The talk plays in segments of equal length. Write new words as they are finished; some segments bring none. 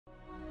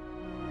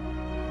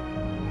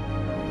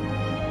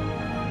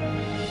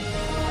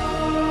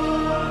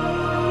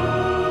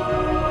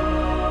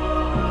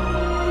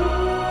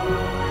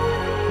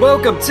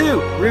Welcome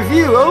to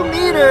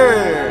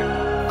Review-O-Meter!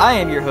 I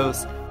am your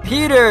host,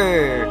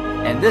 Peter,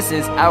 and this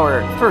is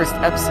our first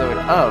episode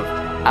of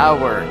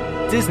our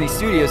Disney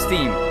Studios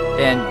theme.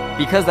 And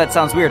because that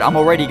sounds weird, I'm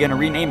already going to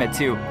rename it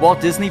to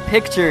Walt Disney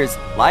Pictures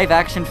Live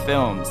Action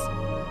Films.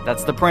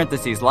 That's the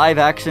parentheses, live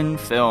action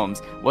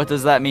films. What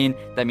does that mean?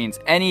 That means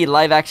any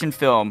live action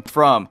film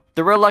from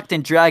The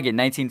Reluctant Dragon,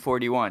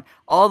 1941,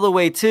 all the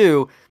way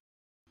to,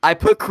 I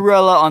put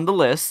Cruella on the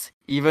list,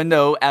 even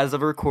though, as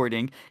of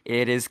recording,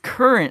 it is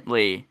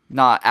currently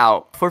not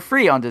out for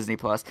free on Disney+,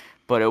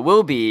 but it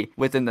will be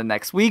within the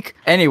next week.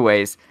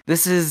 Anyways,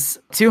 this is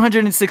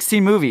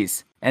 216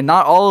 movies, and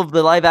not all of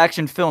the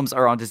live-action films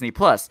are on Disney+.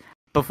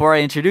 Before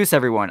I introduce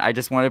everyone, I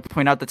just want to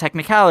point out the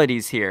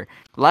technicalities here.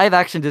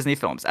 Live-action Disney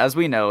films. As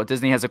we know,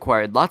 Disney has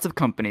acquired lots of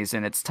companies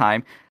in its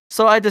time,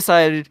 so I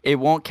decided it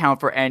won't count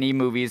for any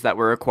movies that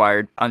were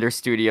acquired under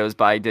studios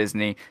by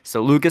Disney,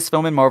 so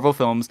Lucasfilm and Marvel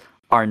films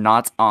are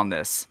not on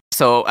this.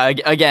 So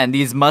again,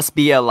 these must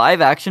be a live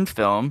action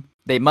film.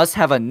 They must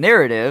have a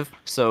narrative,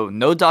 so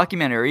no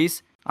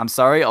documentaries. I'm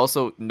sorry,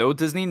 also no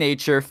Disney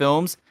nature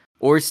films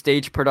or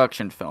stage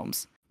production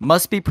films.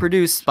 Must be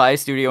produced by a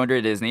studio under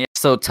Disney.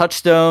 So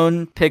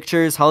Touchstone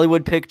Pictures,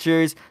 Hollywood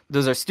Pictures,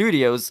 those are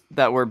studios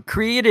that were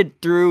created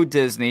through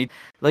Disney.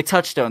 Like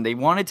Touchstone, they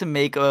wanted to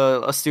make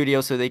a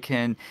studio so they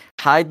can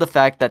hide the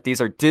fact that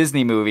these are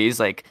Disney movies,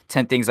 like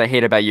 10 Things I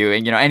Hate About You,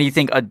 and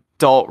anything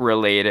adult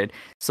related,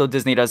 so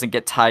Disney doesn't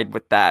get tied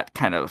with that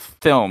kind of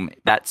film,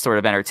 that sort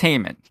of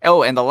entertainment.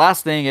 Oh, and the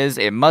last thing is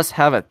it must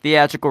have a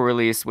theatrical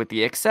release, with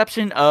the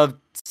exception of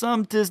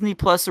some Disney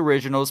Plus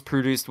originals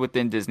produced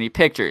within Disney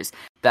Pictures,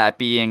 that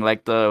being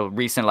like the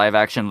recent live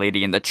action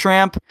Lady and the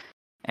Tramp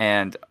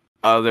and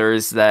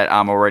others that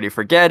I'm already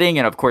forgetting.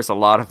 And of course, a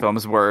lot of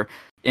films were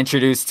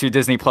introduced to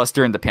Disney Plus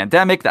during the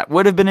pandemic that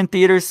would have been in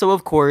theaters, so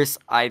of course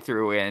I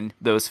threw in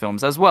those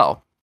films as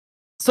well.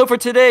 So for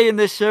today in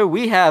this show,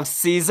 we have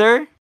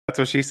Caesar. That's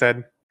what she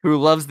said. Who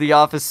loves The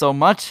Office so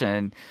much,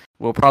 and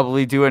will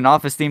probably do an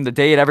Office theme the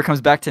day it ever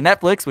comes back to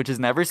Netflix, which is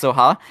never,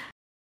 so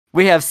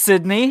We have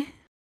Sydney.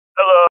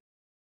 Hello.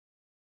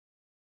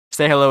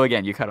 Say hello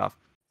again, you cut off.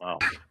 Wow.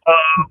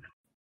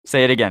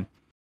 Say it again.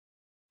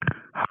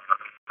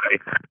 Hi.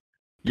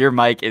 Your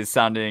mic is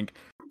sounding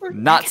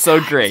not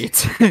so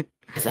great.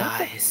 His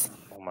eyes.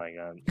 Oh my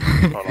god.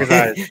 His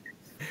eyes.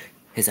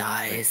 His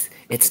eyes.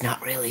 It's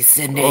not really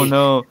Sydney. Oh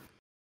no.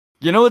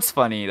 You know what's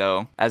funny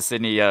though, as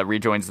Sydney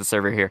rejoins the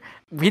server here,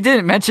 we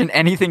didn't mention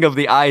anything of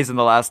the eyes in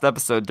the last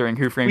episode during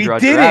Who Framed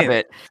Roger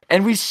Rabbit,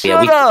 and we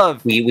should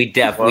have. We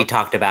definitely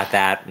talked about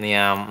that.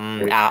 Yeah.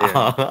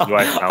 Do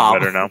I sound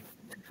better now?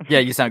 Yeah,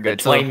 you sound good.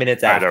 20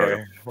 minutes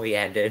after we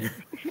ended.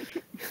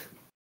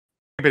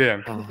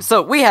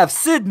 So we have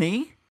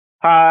Sydney.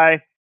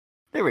 Hi.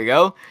 There we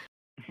go.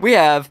 We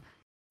have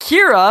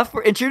Kira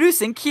for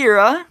introducing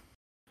Kira.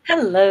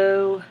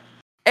 Hello.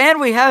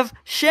 And we have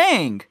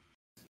Shang.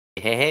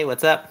 Hey,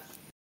 what's up?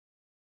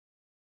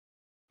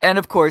 And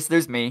of course,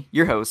 there's me,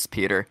 your host,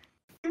 Peter.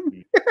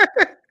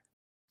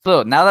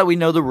 So now that we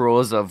know the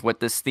rules of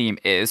what this theme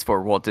is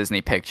for Walt Disney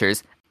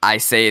Pictures, I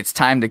say it's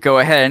time to go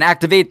ahead and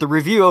activate the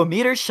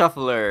Review-O-Meter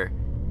Shuffler.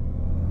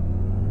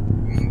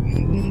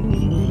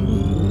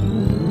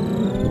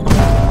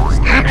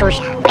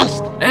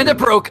 And it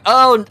broke.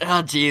 Oh,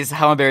 jeez,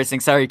 how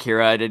embarrassing. Sorry,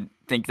 Kira. I didn't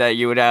think that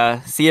you would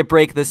see it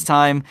break this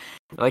time.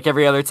 Like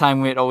every other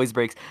time, it always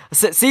breaks.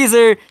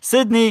 Caesar,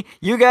 Sydney,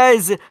 you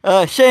guys,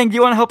 Shang, do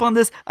you want to help on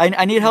this?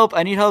 I need help.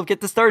 Get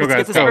this started.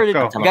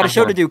 Go. We got a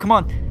show to do. Come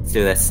on. Let's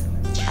do this.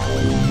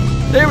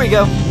 There we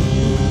go.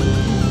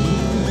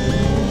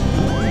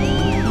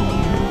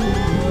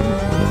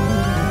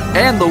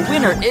 And the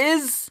winner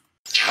is...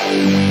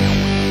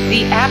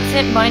 The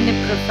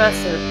Absent-Minded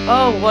Professor.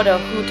 Oh, what a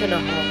hoot and a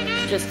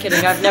holler. Just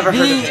kidding, I've never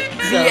heard of it.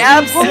 The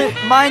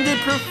Absent-Minded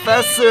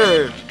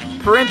Professor.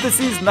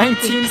 Parentheses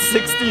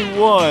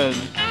 1961.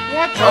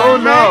 What? Oh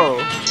no.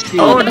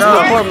 Oh,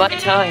 that's before my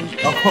time.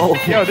 Oh.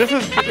 Yo, this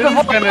is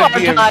Before gonna our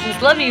be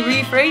times. Let me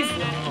rephrase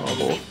that.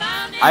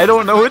 I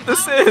don't know what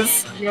this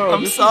is. Yo,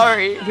 I'm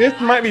sorry. This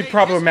might be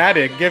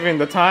problematic given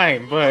the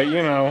time, but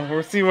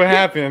we'll see what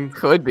happens.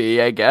 Could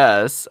be, I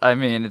guess. I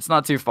mean, it's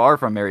not too far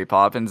from Mary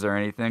Poppins or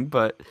anything,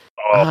 but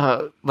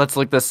let's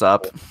look this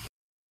up.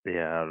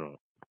 Yeah, I don't know.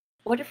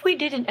 What if we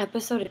did an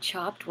episode of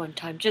Chopped one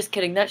time? Just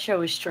kidding, that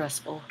show is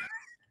stressful.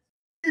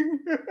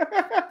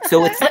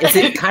 So is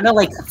it kind of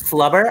like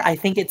Flubber? I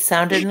think it's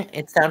sounding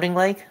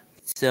like.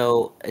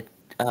 So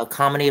a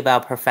comedy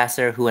about a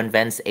professor who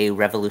invents a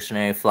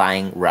revolutionary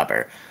flying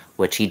rubber,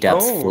 which he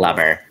dubs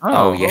Flubber.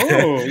 Oh,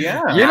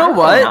 yeah. You know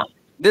what?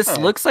 This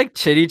looks like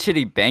Chitty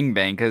Chitty Bang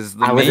Bang, because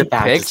the main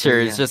picture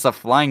is just a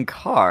flying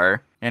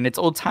car, and it's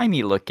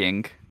old-timey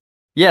looking.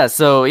 Yeah,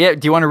 so, do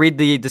you want to read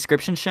the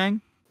description,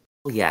 Shang?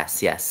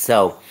 Yes.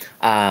 So,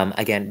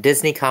 again,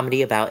 Disney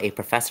comedy about a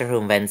professor who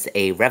invents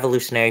a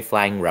revolutionary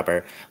flying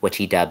rubber, which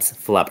he dubs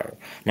Flubber.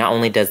 Not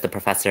only does the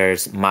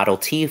professor's Model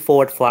T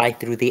Ford fly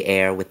through the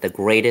air with the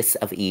greatest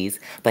of ease,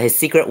 but his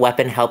secret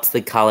weapon helps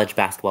the college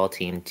basketball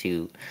team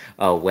to...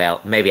 Oh, well,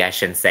 maybe I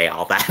shouldn't say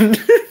all that.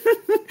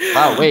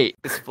 Wow, wait,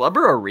 is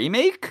Flubber a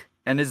remake?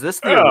 And is this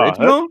the Yeah,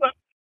 original?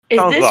 Is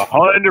Sounds this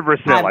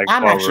 100% like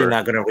I'm actually Flubber.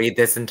 not going to read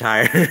this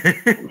entire.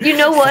 You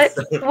know what?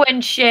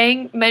 When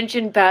Shang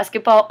mentioned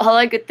basketball, all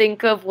I could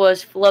think of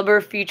was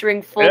Flubber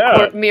featuring Full Yeah.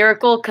 Court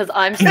Miracle because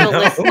I'm still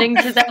listening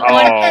to that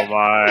one. Oh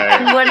my!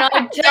 And when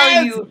I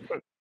tell you,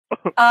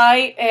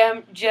 I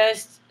am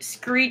just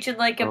screeching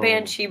like a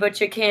banshee, but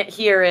you can't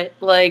hear it.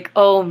 Like,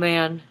 oh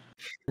man.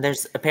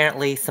 There's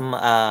apparently some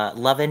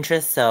love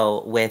interest,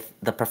 so with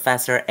the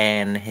professor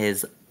and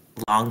his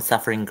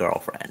long-suffering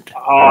girlfriend.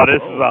 Oh,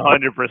 this is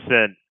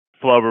 100%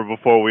 Flubber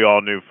before we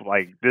all knew.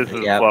 Like, this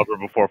is Yep. Flubber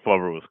before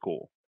Flubber was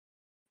cool.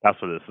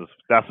 That's what this is.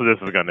 That's what this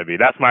is going to be.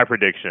 That's my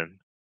prediction.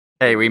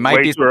 Hey, we might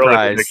Way be too early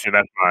surprised. prediction.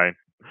 That's mine.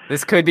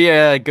 This could be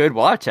a good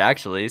watch,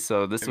 actually.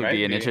 So this It would might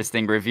be an be.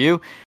 interesting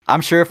review.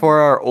 I'm sure for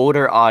our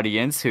older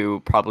audience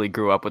who probably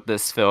grew up with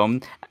this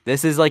film,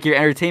 this is like your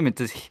entertainment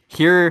to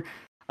hear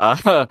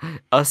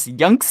us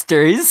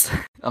youngsters.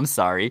 I'm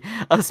sorry,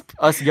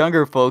 us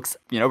younger folks,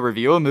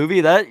 review a movie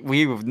that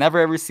we would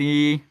never ever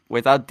see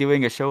without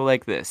doing a show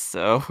like this.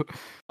 So,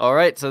 all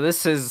right, so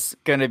this is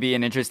gonna be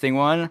an interesting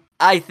one.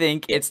 I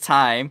think it's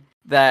time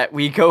that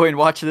we go and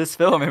watch this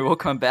film, and we'll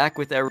come back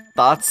with our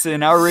thoughts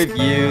and our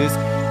reviews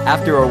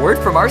after a word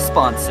from our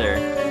sponsor.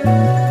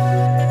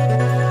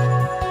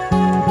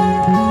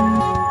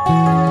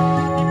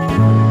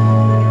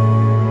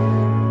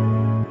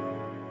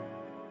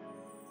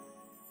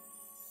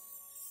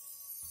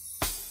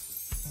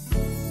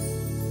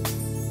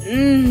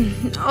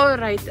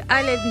 Alright,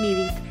 I'll admit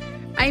it.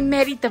 I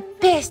married the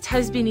best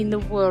husband in the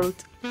world.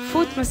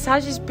 Foot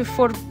massages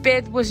before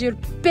bed was your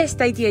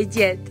best idea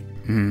yet.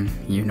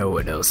 You know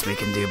what else we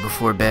can do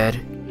before bed?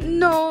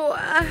 No,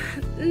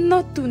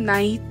 not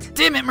tonight.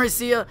 Damn it,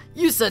 Marcia!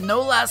 You said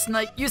no last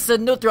night. You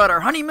said no throughout our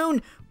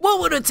honeymoon. What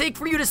would it take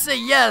for you to say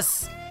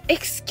yes?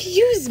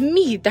 Excuse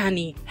me,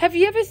 Danny. Have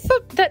you ever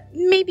thought that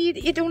maybe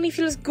it only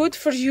feels good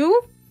for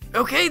you?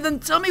 Okay, then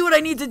tell me what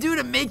I need to do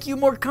to make you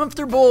more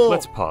comfortable.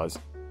 Let's pause.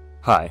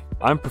 Hi,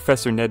 I'm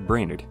Professor Ned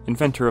Brainerd,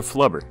 inventor of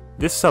Flubber.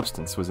 This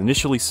substance was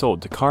initially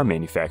sold to car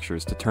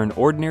manufacturers to turn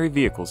ordinary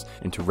vehicles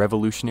into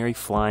revolutionary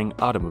flying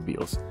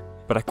automobiles.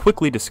 But I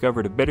quickly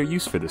discovered a better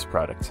use for this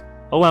product.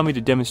 Allow me to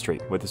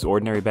demonstrate with this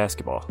ordinary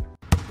basketball.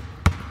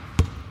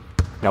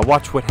 Now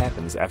watch what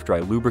happens after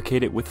I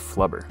lubricate it with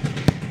Flubber.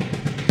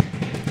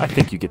 I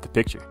think you get the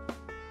picture.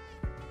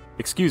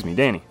 Excuse me,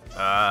 Danny.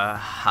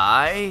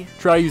 Hi?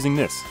 Try using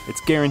this.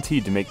 It's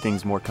guaranteed to make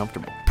things more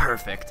comfortable.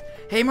 Perfect.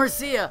 Hey,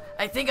 Marcia,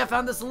 I think I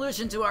found the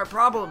solution to our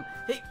problem.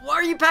 Hey, why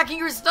are you packing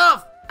your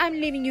stuff? I'm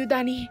leaving you,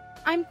 Danny.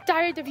 I'm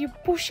tired of you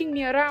pushing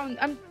me around.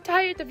 I'm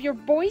tired of your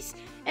voice,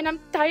 and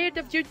I'm tired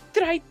of your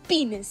dry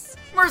penis.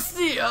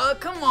 Marcia,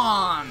 come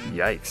on.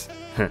 Yikes.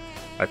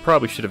 I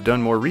probably should have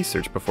done more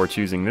research before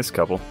choosing this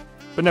couple.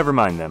 But never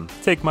mind them.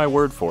 Take my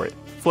word for it.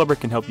 Flubber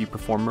can help you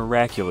perform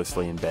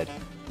miraculously in bed.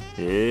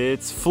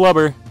 It's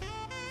Flubber.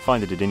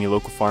 Find it at any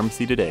local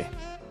pharmacy today.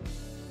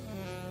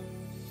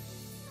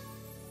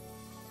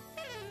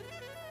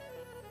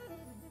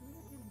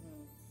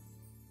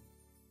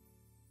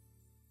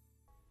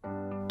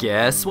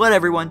 Guess what,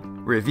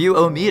 everyone?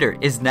 Review-O-Meter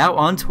is now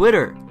on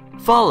Twitter.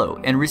 Follow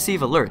and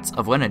receive alerts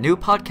of when a new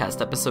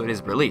podcast episode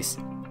is released.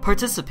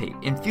 Participate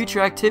in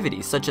future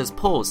activities such as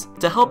polls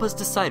to help us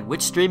decide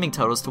which streaming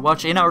titles to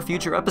watch in our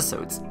future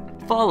episodes.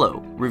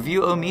 Follow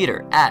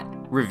Review-O-Meter at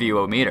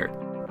Review-O-Meter.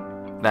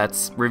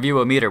 That's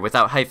Review-O-Meter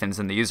without hyphens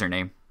in the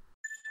username.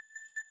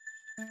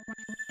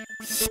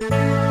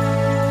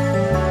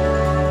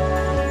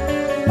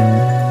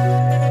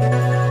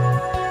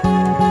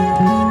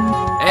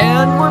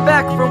 And we're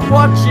back from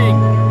watching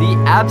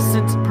The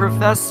Absent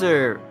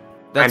Professor.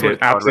 That's what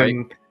it's called, right?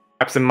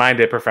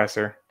 Absent-minded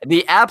professor.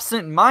 The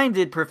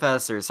Absent-Minded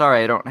Professor.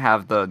 Sorry, I don't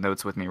have the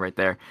notes with me right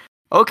there.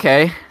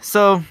 Okay,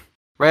 so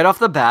right off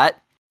the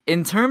bat,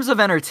 in terms of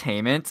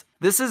entertainment,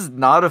 this is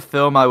not a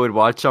film I would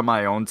watch on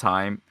my own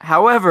time.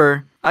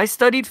 However, I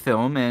studied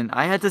film and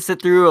I had to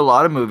sit through a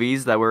lot of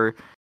movies that were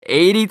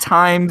 80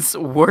 times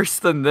worse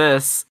than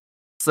this.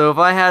 So if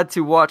I had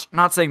to watch,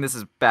 not saying this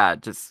is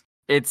bad, just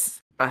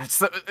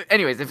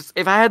anyways,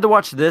 if I had to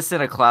watch this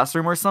in a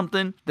classroom or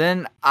something,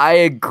 then I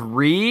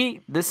agree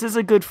this is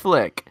a good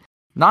flick.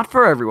 Not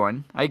for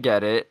everyone, I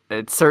get it.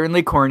 It's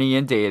certainly corny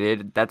and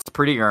dated, that's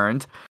pretty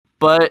earned.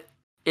 But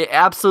it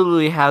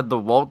absolutely had the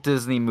Walt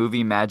Disney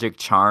movie magic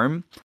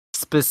charm,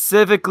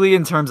 specifically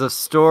in terms of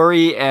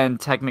story and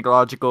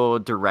technological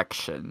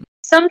direction.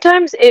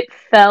 Sometimes it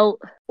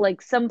felt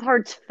like some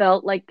parts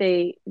felt like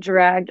they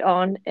dragged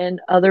on and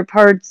other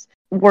parts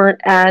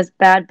weren't as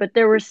bad, but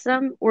there were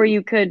some where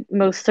you could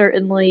most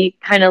certainly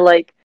kind of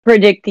like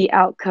predict the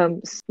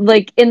outcomes.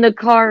 Like in the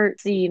car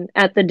scene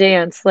at the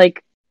dance,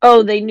 like,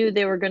 oh, they knew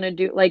they were going to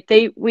do, like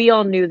we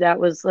all knew that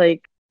was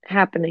like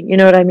happening. You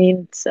know what I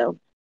mean? So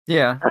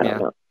Yeah, I don't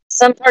know.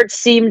 Some parts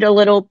seemed a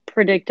little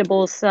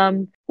predictable.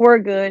 Some were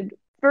good.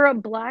 For a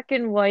black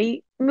and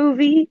white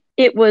movie,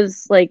 it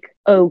was like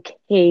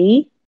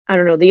okay. I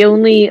don't know. The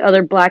only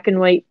other black and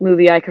white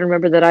movie I can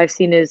remember that I've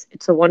seen is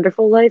It's a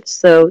Wonderful Life.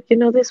 So,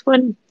 this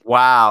one.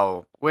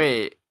 Wow.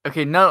 Wait,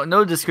 Okay,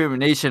 no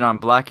discrimination on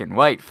black and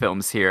white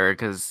films here,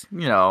 because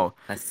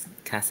That's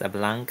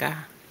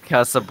Casablanca.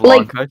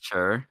 Casablanca,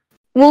 sure.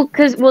 Well,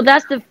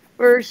 that's the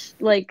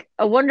first like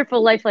A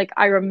Wonderful Life. Like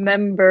I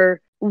remember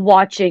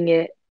watching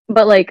it,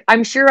 but like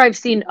I'm sure I've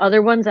seen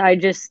other ones.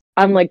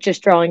 I'm like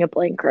just drawing a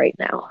blank right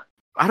now.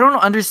 I don't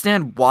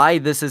understand why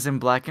this is in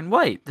black and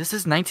white. This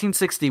is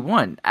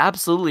 1961.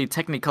 Absolutely,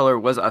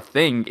 Technicolor was a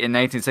thing in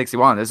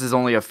 1961. This is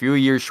only a few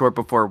years short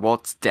before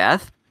Walt's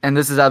death. And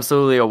this is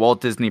absolutely a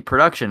Walt Disney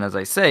production, as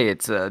I say.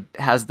 It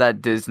has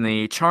that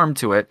Disney charm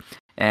to it.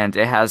 And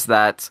it has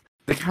the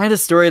kind of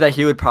story that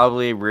he would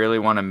probably really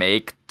want to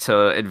make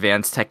to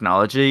advance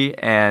technology.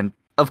 And,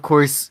 of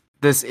course,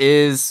 this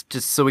is,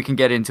 just so we can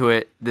get into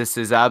it, this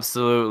is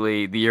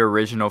absolutely the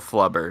original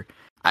Flubber.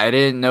 I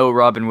didn't know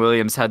Robin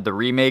Williams had the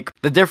remake.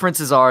 The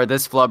differences are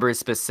this Flubber is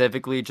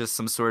specifically just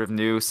some sort of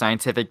new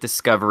scientific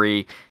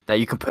discovery that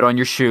you can put on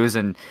your shoes,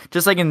 and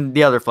just like in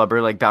the other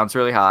Flubber, like bounce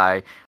really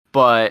high.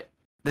 But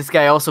this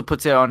guy also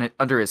puts it on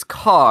under his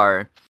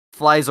car,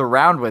 flies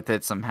around with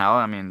it somehow.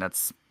 I mean,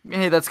 that's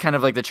kind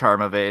of like the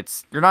charm of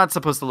it. You're not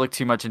supposed to look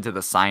too much into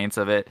the science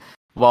of it.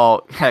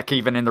 Well, heck,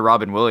 even in the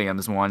Robin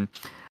Williams one.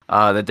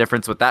 The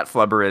difference with that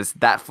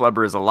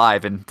Flubber is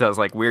alive and does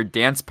like weird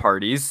dance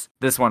parties.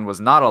 This one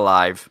was not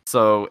alive,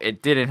 so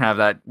it didn't have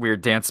that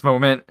weird dance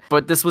moment.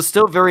 But this was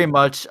still very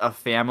much a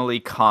family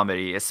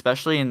comedy,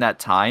 especially in that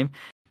time.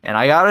 And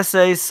I gotta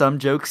say, some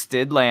jokes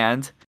did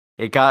land.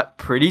 It got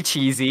pretty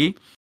cheesy.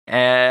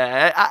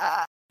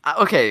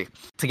 Okay,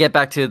 to get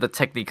back to the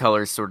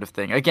Technicolor sort of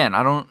thing. Again,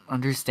 I don't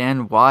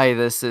understand why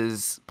this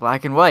is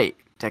black and white.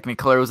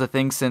 Technicolor was a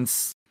thing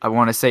since, I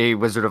want to say,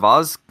 Wizard of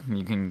Oz.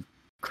 You can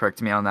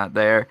correct me on that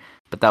there,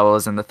 but that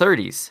was in the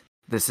 30s.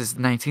 This is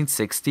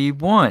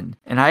 1961,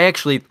 and I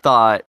actually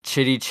thought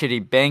Chitty Chitty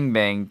Bang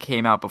Bang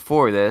came out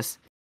before this,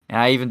 and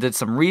I even did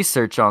some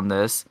research on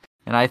this,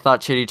 and I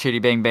thought Chitty Chitty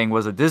Bang Bang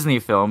was a Disney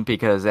film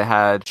because it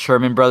had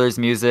Sherman Brothers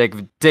music,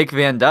 Dick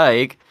Van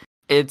Dyke.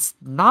 It's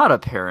not,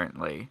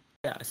 apparently.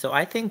 Yeah, so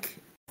I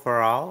think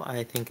overall,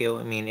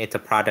 it's a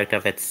product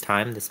of its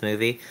time, this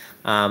movie,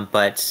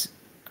 but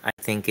I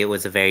think it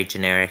was a very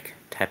generic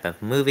type of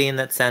movie in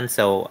that sense,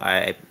 so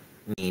I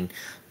mean,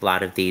 a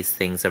lot of these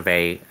things are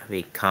very,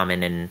 very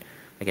common in,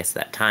 I guess,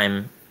 that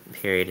time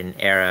period and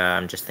era.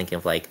 I'm just thinking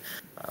of like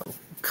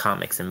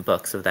comics and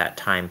books of that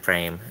time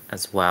frame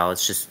as well.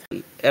 It's just,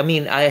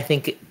 I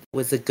think it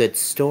was a good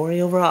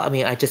story overall. I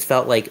mean, I just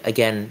felt like,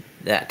 again,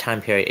 that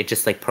time period, it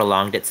just like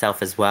prolonged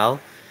itself as well.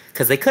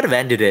 Because they could have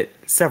ended it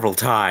several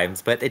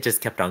times, but it just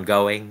kept on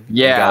going.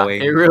 Yeah,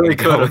 it really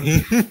could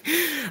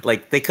have.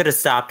 Like, they could have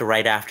stopped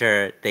right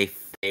after they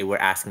were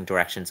asking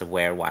directions of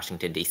where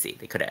Washington, D.C.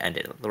 They could have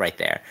ended it right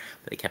there,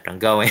 but they kept on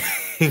going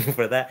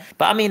for that.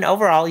 But, I mean,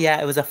 overall,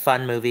 yeah, it was a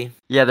fun movie.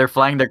 Yeah, they're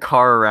flying their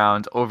car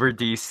around over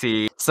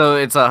D.C. So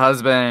it's a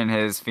husband and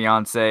his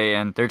fiance,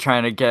 and they're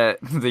trying to get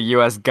the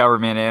U.S.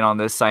 government in on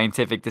this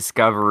scientific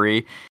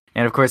discovery.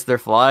 And, of course, they're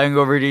flying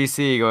over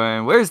D.C.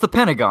 going, where's the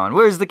Pentagon?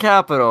 Where's the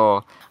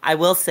Capitol? I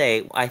will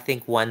say, I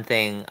think one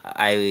thing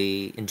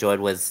I enjoyed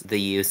was the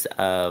use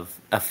of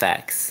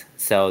effects.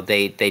 So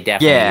they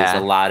definitely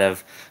use a lot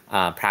of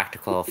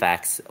practical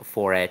effects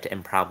for it,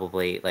 and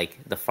probably like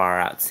the far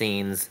out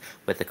scenes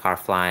with the car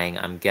flying.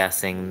 I'm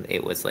guessing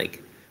it was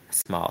like a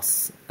small,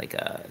 like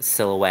a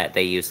silhouette.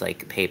 They used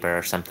like paper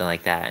or something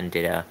like that and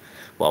did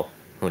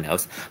who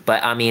knows?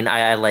 But I mean,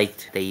 I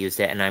liked they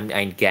used it, and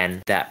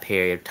again, that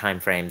period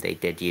time frame they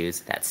did use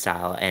that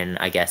style, and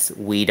I guess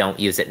we don't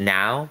use it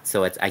now,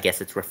 so I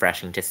guess it's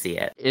refreshing to see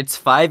it. It's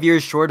 5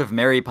 years short of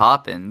Mary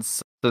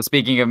Poppins. So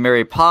speaking of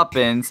Mary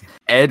Poppins,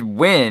 Ed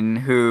Wynn,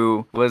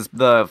 who was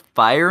the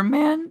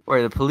fireman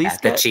or the police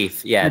guy? The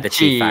chief, the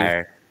chief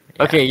fire.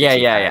 Okay,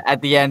 yeah.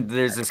 At the end,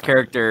 there's this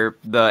character,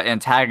 the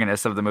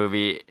antagonist of the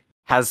movie,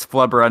 has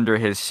Flubber under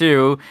his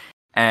shoe,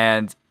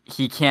 and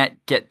he can't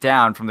get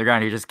down from the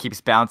ground. He just keeps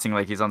bouncing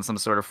like he's on some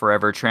sort of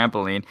forever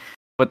trampoline.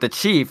 But the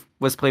chief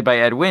was played by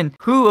Ed Wynn,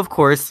 who, of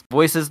course,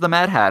 voices the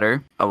Mad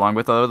Hatter, along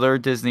with other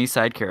Disney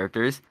side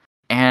characters,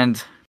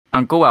 and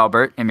Uncle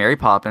Albert in Mary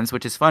Poppins,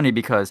 which is funny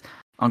because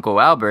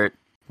Uncle Albert,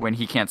 when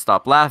he can't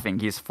stop laughing,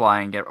 he's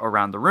flying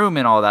around the room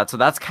and all that. So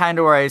that's kind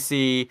of where I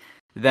see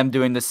them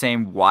doing the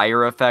same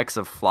wire effects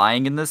of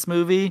flying in this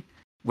movie,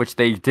 which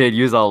they did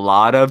use a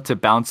lot of to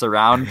bounce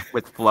around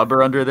with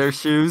Flubber under their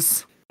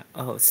shoes.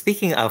 Oh,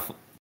 speaking of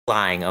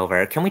flying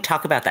over, can we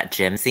talk about that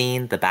gym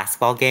scene, the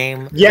basketball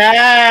game?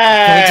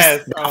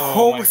 Yes! The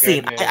whole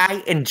scene.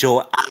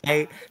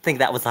 I think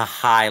that was a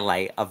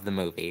highlight of the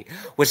movie,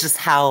 was just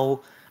how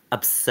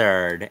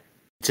absurd,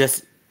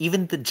 just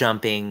even the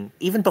jumping,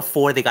 even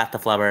before they got the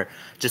Flubber,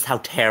 just how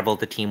terrible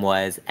the team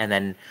was, and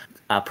then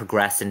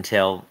progressed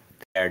until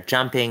they're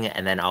jumping,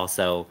 and then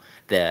also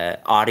the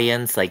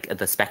audience, like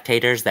the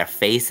spectators, their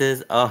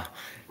faces. Oh,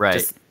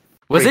 right.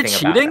 Was it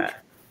cheating?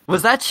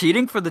 Was that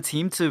cheating for the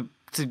team to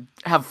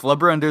have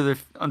Flubber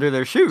under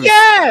their shoes?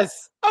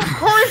 Yes. Of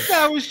course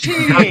that was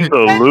cheating.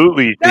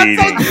 Absolutely cheating.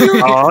 That's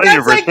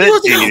like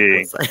 100%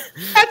 cheating.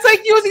 That's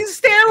like using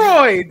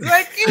steroids.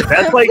 Like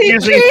That's like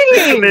using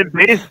cheating. them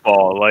in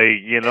baseball.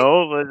 Like, you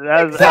know,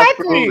 that's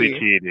Exactly. absolutely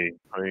cheating.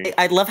 I mean,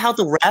 I love how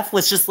the ref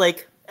was just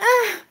like,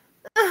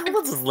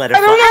 we'll just let it I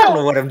fly. don't I know. don't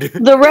know what I'm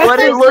doing. The ref But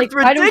it was like,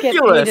 looked I don't get paid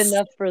ridiculous.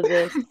 enough for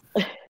this.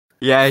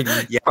 Yeah, he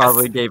Yes.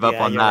 probably gave up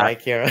Yeah, on you're that. right,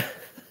 Kira.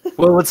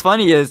 Well, what's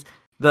funny is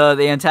the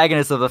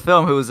antagonist of the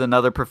film, who was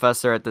another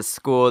professor at the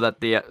school that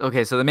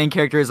so the main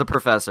character is a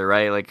professor,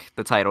 right? Like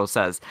the title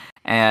says,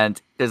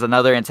 and there's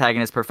another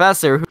antagonist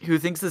professor who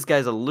thinks this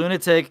guy's a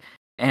lunatic,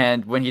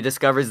 and when he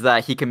discovers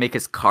that he can make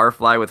his car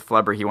fly with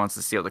flubber, he wants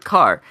to steal the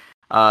car.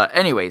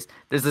 Anyways,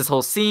 there's this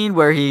whole scene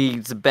where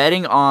he's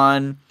betting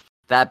on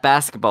that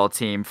basketball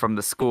team from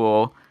the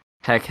school.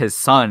 Heck, his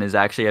son is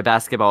actually a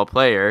basketball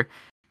player,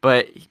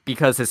 but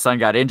because his son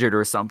got injured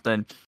or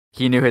something,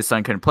 he knew his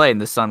son couldn't play,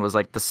 and the son was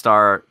like the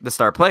star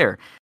player.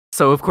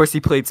 So of course he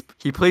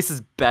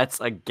places bets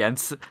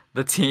against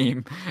the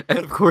team, and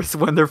of course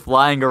when they're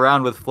flying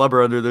around with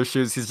flubber under their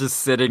shoes, he's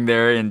just sitting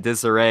there in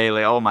disarray,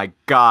 like, oh my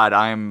god,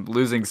 I'm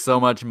losing so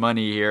much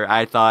money here.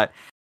 I thought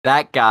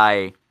that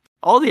guy,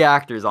 all the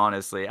actors,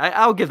 honestly,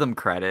 I'll give them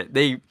credit.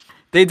 They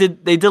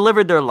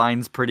delivered their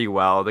lines pretty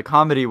well. The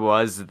comedy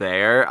was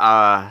there.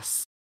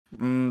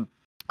 Again,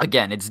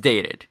 it's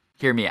dated.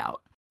 Hear me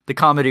out. The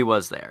comedy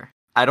was there.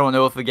 I don't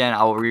know if, again,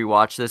 I'll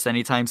rewatch this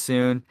anytime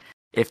soon,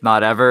 if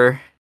not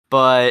ever,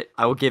 but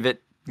I will give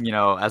it,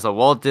 as a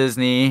Walt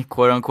Disney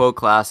quote-unquote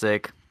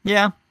classic.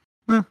 Yeah,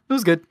 it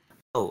was good.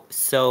 Oh,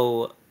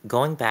 so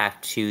going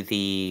back to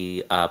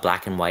the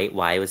black and white,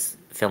 why it was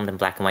filmed in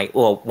black and white.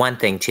 Well, one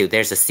thing too,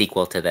 there's a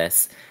sequel to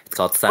this. It's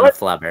called Son of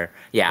Flubber.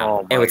 Yeah, Oh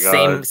it my was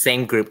God.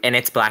 same group, and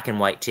it's black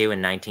and white too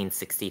in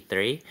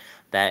 1963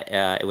 that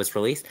it was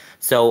released.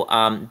 So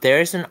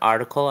there's an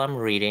article I'm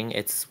reading.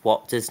 It's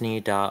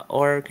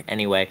waltdisney.org.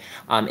 Anyway,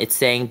 it's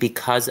saying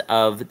because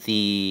of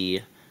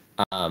the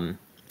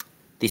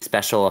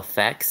special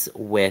effects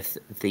with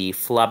the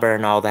flubber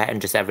and all that,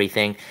 and just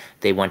everything,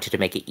 they wanted to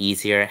make it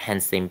easier.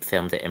 Hence, they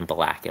filmed it in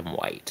black and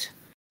white,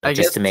 I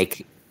just guess to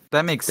make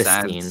that makes the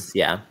sense. scenes.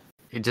 Yeah.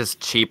 It's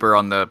just cheaper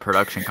on the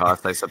production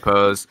cost, I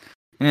suppose.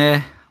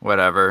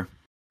 Whatever.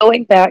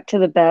 Going back to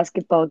the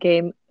basketball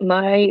game,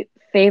 my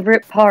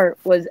favorite part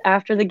was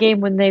after the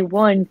game when they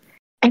won,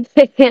 and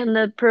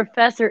the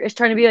professor is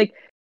trying to be like,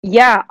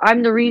 yeah,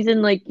 I'm the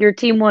reason like your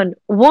team won.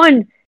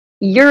 One,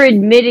 you're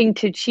admitting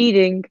to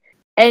cheating,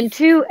 and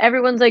two,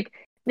 everyone's like,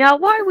 now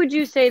why would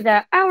you say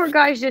that? Our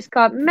guys just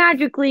got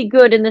magically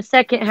good in the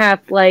second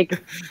half, like,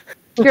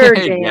 sure,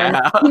 Dan.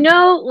 Yeah.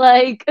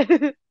 Like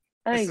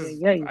This ay,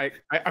 is, ay,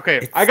 ay.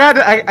 okay.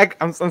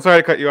 I'm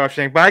sorry to cut you off,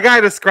 Shane, but I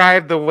gotta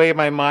describe the way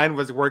my mind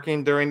was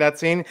working during that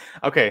scene.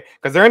 Okay,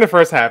 because during the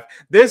first half,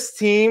 this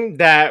team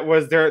that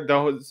was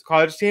the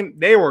college team,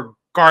 they were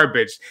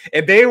garbage.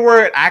 If they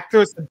were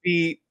actors to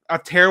be a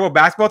terrible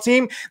basketball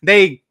team,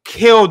 they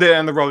killed it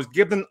on the roads.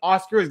 Give them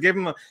Oscars,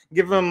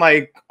 give them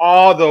like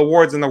all the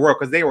awards in the world,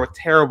 because they were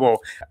terrible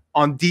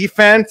on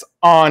defense,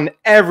 on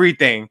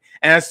everything.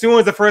 And as soon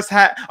as the first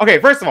half, okay,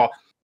 first of all,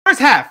 first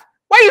half.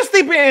 Why are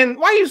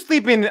you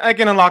sleeping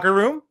like in a locker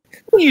room?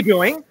 What are you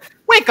doing?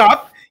 Wake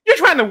up! You're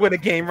trying to win a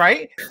game,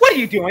 right? What are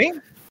you doing?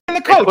 And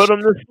the they coach, put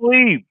them to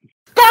sleep.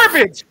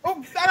 garbage.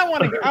 Oh, I don't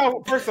want to.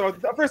 Oh, first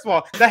of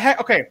all, the head.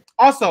 Okay.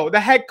 Also, the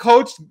head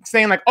coach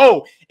saying like,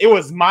 "Oh, it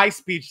was my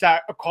speech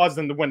that caused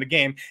them to win the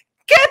game."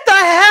 Get the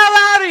hell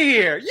out of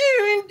here! You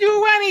didn't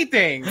do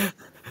anything.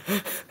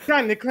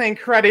 Trying to claim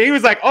credit. He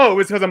was like, "Oh, it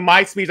was because of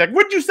my speech." Like,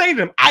 what'd you say to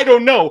them? I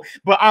don't know,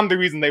 but I'm the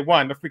reason they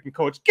won. The freaking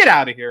coach. Get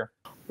out of here.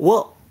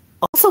 Well,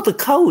 also the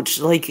coach,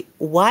 like,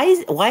 why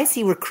is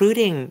he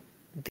recruiting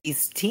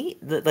this team?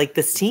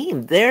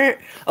 They're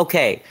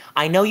okay.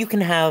 I know you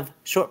can have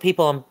short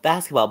people in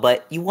basketball,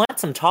 but you want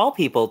some tall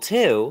people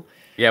too.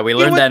 Yeah, we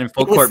learned that in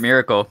Full Court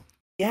Miracle.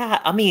 Yeah,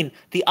 I mean,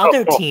 the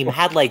other team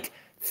had like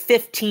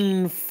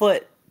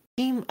 15-foot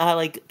team,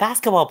 like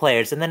basketball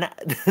players, and then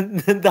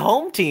the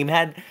home team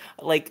had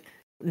like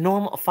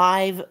normal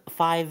 5,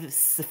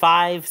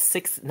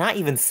 6, not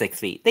even 6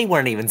 feet. They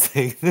weren't even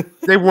 6.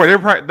 They're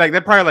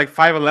probably like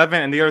 5'11",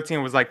 and the other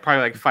team was like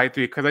probably like 5'3".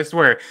 Because I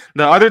swear,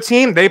 the other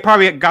team, they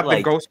probably got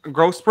Like, the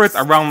growth spurts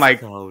around like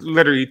so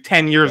literally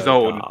 10 years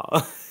old.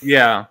 tall.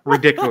 Yeah,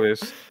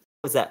 ridiculous.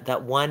 Was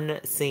that one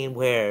scene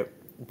where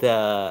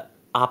the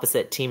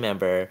opposite team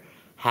member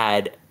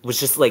was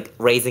just like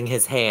raising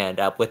his hand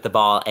up with the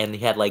ball, and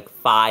he had like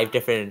 5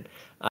 different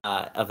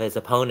of his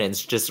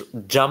opponents just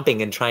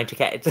jumping and trying to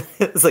catch.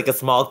 It's like a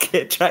small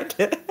kid trying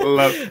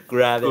to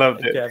grab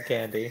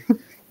candy.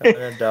 An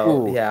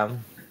adult, Ooh. yeah.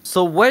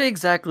 So what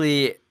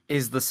exactly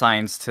is the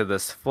science to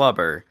this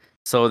flubber?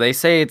 So they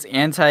say it's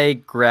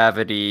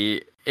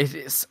anti-gravity. It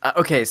is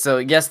okay. So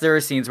yes, there are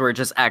scenes where it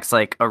just acts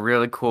like a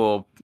really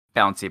cool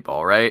bouncy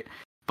ball, right?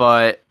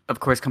 But of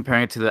course,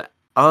 comparing it to the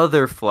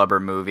other Flubber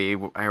movie,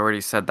 I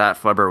already said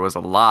that Flubber was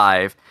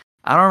alive.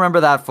 I don't remember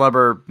that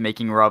Flubber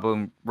making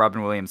Robin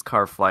Williams'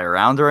 car fly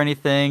around or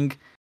anything.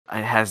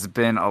 It has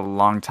been a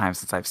long time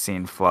since I've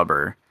seen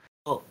Flubber.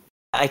 Well,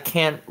 I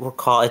can't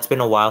recall. It's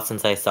been a while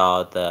since I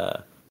saw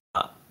the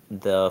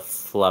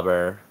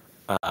Flubber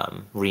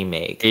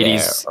remake.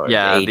 80s, there, or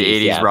yeah, the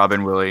 80s yeah,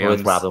 Robin Williams.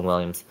 with Robin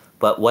Williams.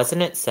 But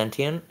wasn't it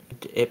sentient?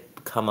 Did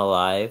it come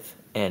alive,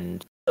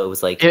 and it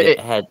was like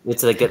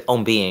it's like its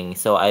own being.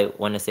 So I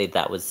want to say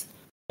that was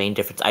the main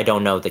difference. I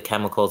don't know the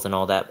chemicals and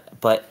all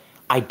that, but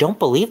I don't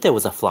believe there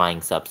was a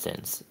flying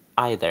substance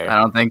either. I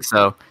don't think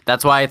so.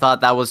 That's why I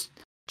thought that was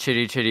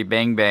Chitty Chitty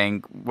Bang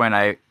Bang when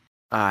I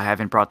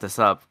haven't brought this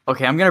up.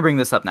 Okay, I'm gonna bring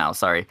this up now.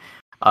 Sorry.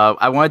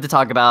 I wanted to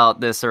talk about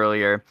this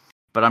earlier,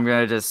 but I'm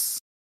gonna just...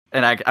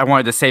 And I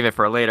wanted to save it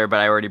for later, but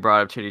I already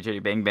brought up Chitty Chitty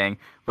Bang Bang,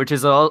 which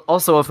is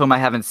also a film I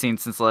haven't seen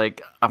since,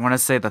 like, I want to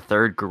say the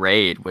 3rd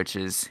grade, which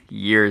is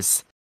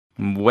years,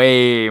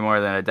 way more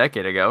than a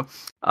decade ago.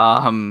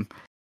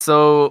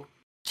 So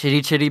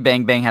Chitty Chitty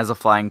Bang Bang has a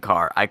flying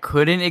car. I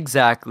couldn't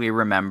exactly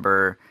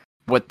remember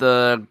what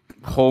the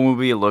whole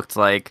movie looked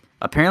like.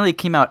 Apparently it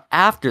came out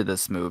after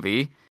this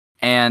movie,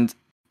 and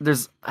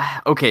there's...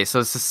 Okay,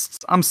 so it's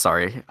just... I'm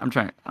sorry. I'm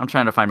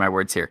trying to find my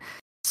words here.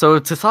 So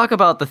to talk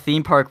about the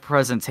theme park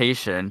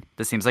presentation,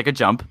 this seems like a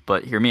jump,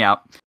 but hear me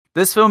out.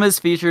 This film is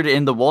featured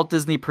in the Walt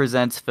Disney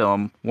Presents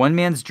film One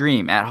Man's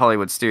Dream at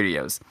Hollywood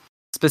Studios.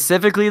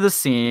 Specifically the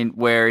scene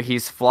where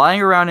he's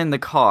flying around in the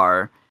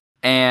car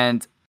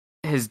and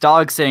his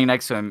dog's sitting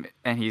next to him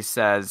and he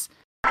says,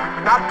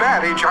 "Not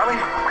bad, eh,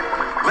 Charlie?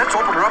 Let's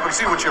open her up and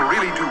see what you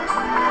really do."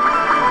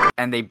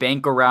 And they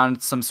bank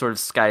around some sort of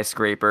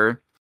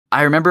skyscraper.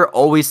 I remember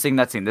always seeing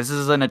that scene. This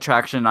is an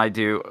attraction I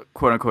do,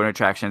 quote-unquote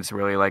attraction. It's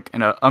really like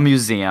in a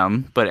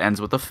museum, but it ends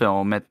with a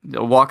film. A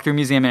walk-through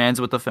museum and ends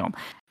with a film.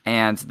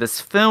 And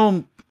this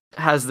film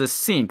has this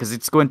scene, because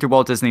it's going through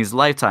Walt Disney's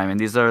lifetime,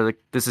 and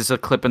this is a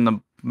clip in the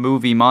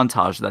movie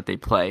montage that they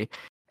play.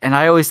 And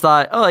I always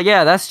thought, oh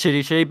yeah, that's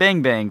Chitty Chitty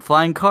Bang Bang,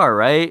 flying car,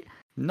 right?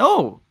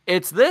 No,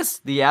 it's this,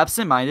 the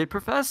absent-minded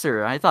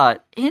professor. I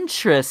thought,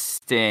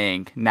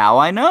 interesting. Now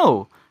I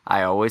know.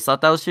 I always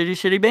thought that was Chitty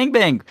Chitty Bang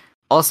Bang.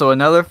 Also,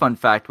 another fun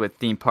fact with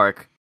theme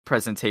park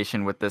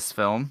presentation with this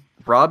film,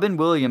 Robin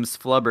Williams'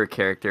 Flubber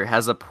character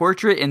has a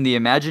portrait in the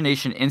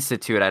Imagination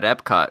Institute at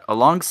Epcot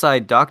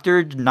alongside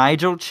Dr.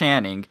 Nigel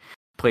Channing,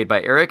 played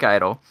by Eric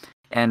Idle,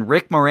 and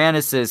Rick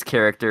Moranis'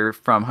 character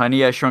from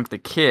Honey, I Shrunk the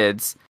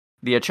Kids.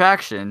 The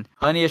attraction,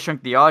 Honey, I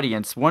Shrunk the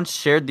Audience, once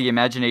shared the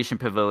Imagination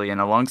Pavilion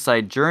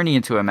alongside Journey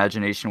into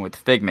Imagination with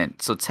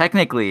Figment. So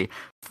technically,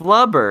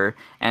 Flubber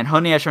and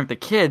Honey, I Shrunk the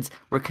Kids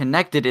were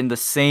connected in the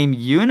same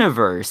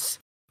universe.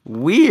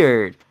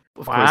 Weird.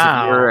 Of course,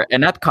 if you're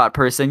an Epcot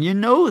person, you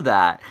know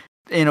that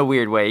in a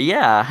weird way.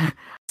 Yeah.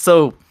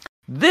 So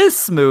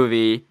this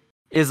movie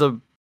is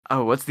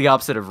what's the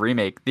opposite of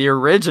remake? The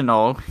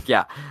original,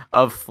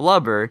 of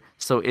Flubber.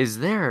 So is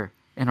there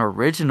an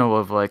original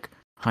of like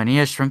Honey,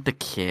 I Shrunk the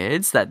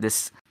Kids that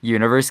this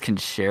universe can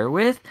share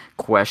with?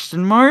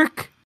 Question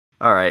mark.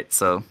 All right.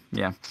 So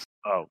yeah.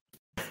 Oh.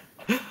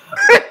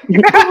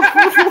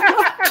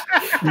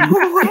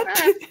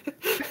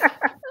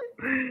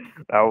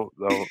 That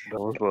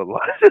was a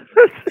lot.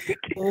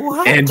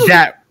 What?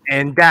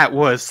 And that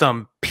was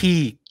some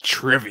P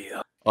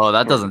trivia. Oh,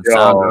 that doesn't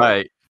sound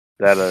right.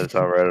 That doesn't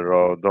sound right at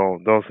all.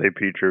 Don't say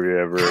P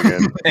trivia ever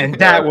again. And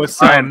that was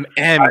some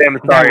M. I am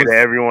sorry to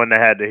everyone that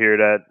had to hear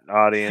that,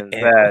 audience.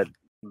 Man.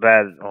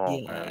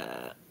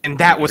 And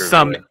that was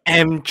some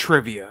M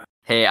trivia.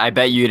 Hey, I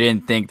bet you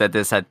didn't think that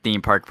this had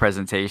theme park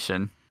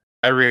presentation.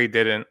 I really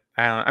didn't.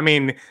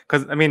 The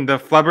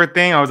Flubber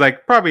thing, I was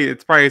like,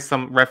 it's probably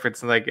some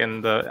reference like in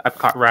the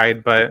Epcot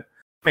ride, but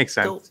makes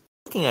sense. So,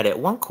 looking at it,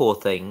 one cool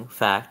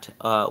fact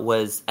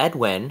was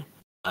Edwin.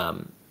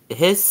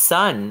 His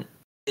son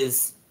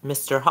is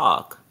Mr.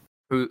 Hawk.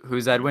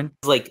 Who's Edwin?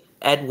 Like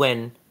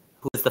Edwin,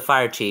 who was the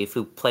fire chief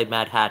who played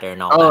Mad Hatter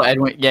and all that. Oh,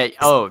 Edwin. Yeah.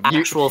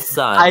 Actual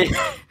son.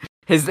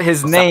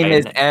 His name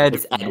is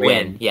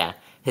Edwin. Yeah.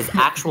 His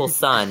actual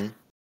son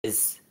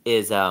is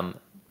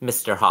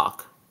Mr.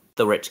 Hawk.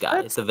 The rich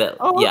guy, the villain.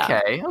 Oh,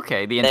 yeah.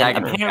 Okay. The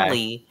antagonist. And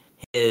apparently,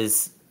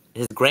 his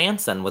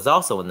grandson was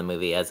also in the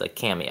movie as a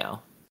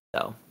cameo.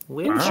 So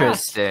weird.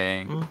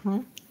 Interesting. Mm-hmm.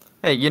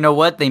 Hey, you know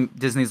what?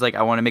 Disney's like,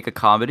 I want to make a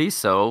comedy,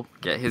 so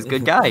get his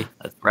good guy,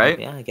 right?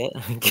 Yeah,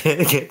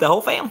 get the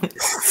whole family.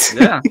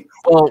 Yeah.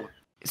 Well,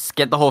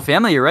 get the whole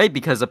family, you're right,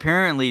 because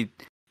apparently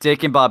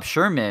Dick and Bob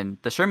Sherman,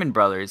 the Sherman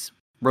brothers,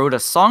 wrote a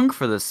song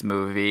for this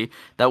movie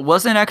that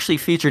wasn't actually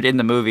featured in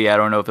the movie. I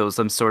don't know if it was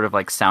some sort of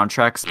like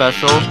soundtrack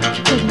special.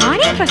 Good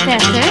morning,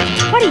 Professor.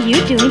 What are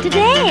you doing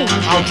today?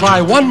 I'll try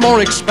one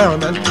more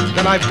experiment,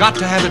 then I've got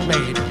to have it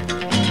made.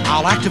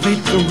 I'll activate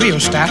the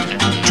rheostat,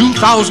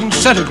 2000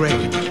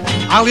 centigrade.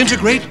 I'll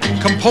integrate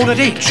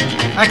component H,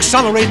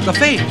 accelerate the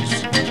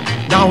phase.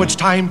 Now it's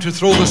time to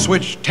throw the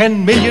switch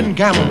 10 million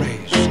gamma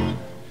rays.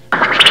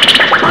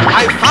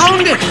 I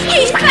found it!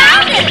 He's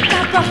found it!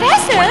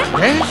 Professor?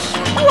 Yes?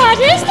 What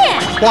is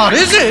it? What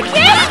is it?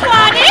 Yes,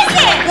 what is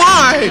it?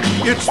 Why?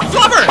 It's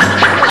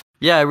Flubber!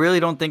 Yeah, I really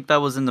don't think that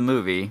was in the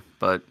movie,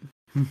 but,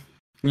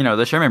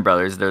 the Sherman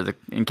brothers,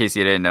 in case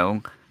you didn't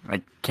know,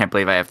 I can't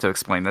believe I have to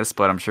explain this,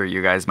 but I'm sure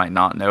you guys might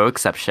not know,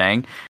 except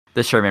Shang.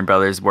 The Sherman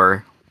brothers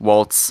were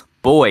Walt's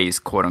boys,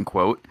 quote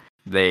unquote.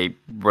 They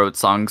wrote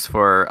songs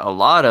for a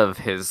lot of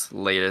his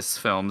latest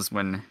films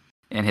when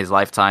in his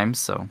lifetime.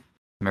 So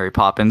Mary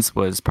Poppins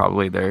was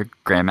probably their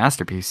grand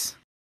masterpiece.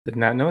 Did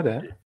not know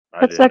that.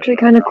 That's actually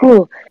kind of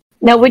cool.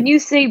 Now, when you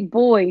say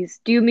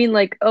boys, do you mean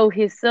like, oh,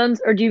 his sons,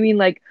 or do you mean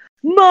like,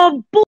 my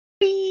boys?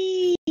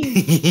 You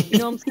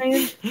know what I'm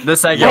saying? The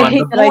second I one,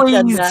 hate the that I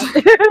said boys.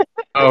 that.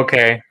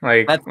 Okay,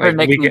 That's their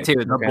nickname too,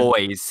 the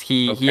boys.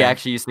 He Okay.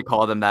 actually used to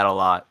call them that a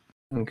lot.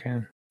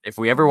 Okay. If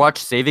we ever watch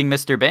Saving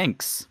Mr.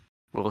 Banks,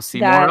 we'll see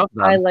That more of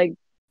them. I like.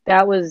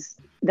 That was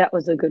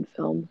a good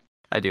film.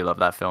 I do love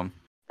that film.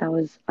 I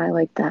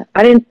like that.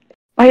 I didn't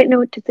know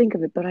what to think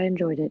of it, but I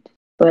enjoyed it.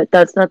 But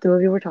that's not the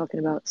movie we're talking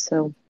about.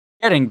 So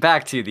Getting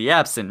back to the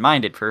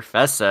absent-minded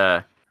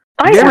professor.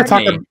 Did you ever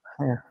talk Sydney.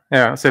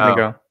 Yeah, Sydney, Oh.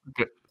 go.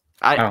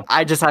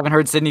 I just haven't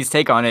heard Sydney's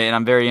take on it, and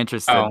I'm very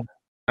interested.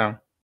 Oh.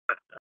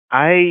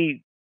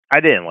 I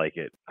didn't like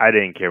it. I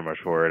didn't care much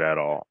for it at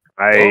all.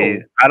 I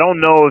don't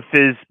know if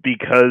it's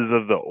because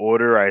of the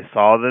order I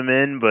saw them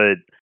in, but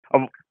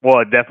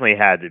well, it definitely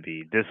had to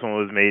be. This one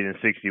was made in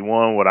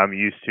 '61. What I'm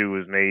used to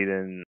was made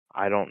in,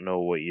 I don't know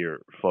what year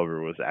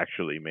Flubber was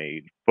actually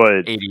made,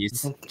 but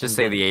 80s. Just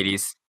say the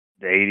 80s.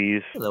 the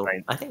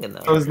 80s. I think in the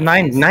It was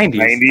 90s.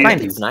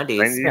 90s.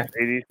 90s. Yeah.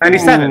 80s.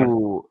 97.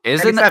 Ooh,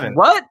 isn't 97. it?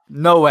 What?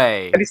 No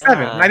way.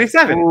 97. Uh,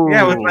 97.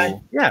 Yeah, it was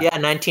Ooh. yeah. Yeah,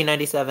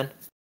 1997.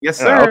 Yes,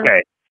 sir.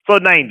 Okay, so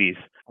 90s.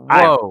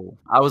 Whoa.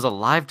 I was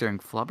alive during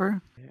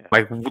Flubber?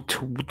 Like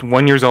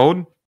 1 year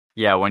old?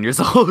 Yeah, 1 year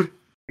old.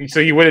 So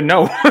you wouldn't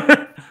know.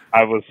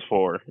 I was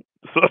 4.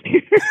 So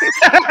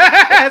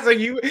so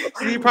you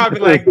probably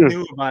like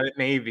knew about it,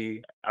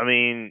 maybe. I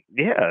mean,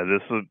 yeah,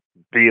 this would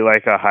be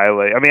like a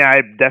highlight. I mean,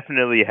 I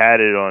definitely had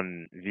it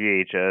on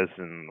VHS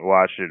and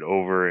watched it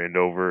over and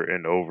over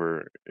and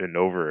over and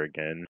over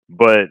again.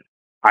 But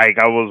I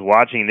was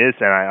watching this,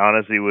 and I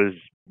honestly was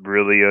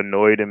really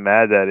annoyed and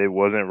mad that it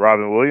wasn't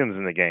Robin Williams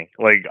in the gang.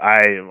 Like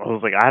I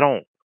was like, I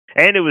don't,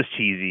 and it was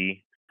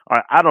cheesy.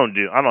 I don't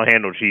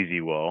handle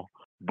cheesy well,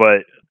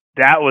 but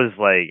that was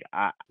like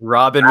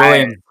Robin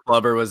Williams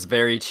Flubber was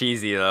very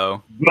cheesy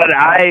though. But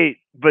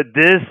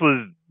this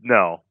was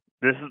no.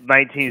 This is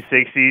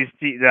 1960s.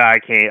 I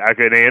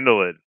couldn't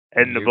handle it.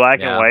 And the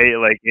black and white,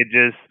 like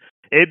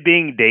it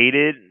being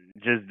dated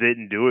just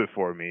didn't do it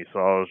for me. So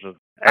I was just.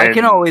 I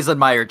can always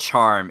admire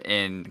charm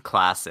in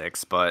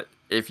classics, but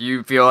if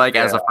you feel like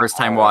as a first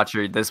time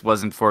watcher this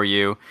wasn't for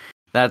you,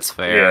 that's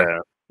fair. Yeah.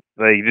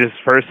 Like just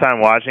first time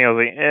watching, I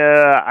was like,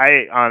 yeah,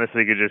 I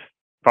honestly could just,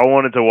 if I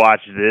wanted to watch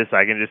this,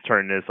 I can just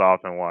turn this off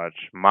and watch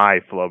my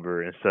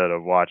Flubber instead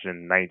of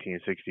watching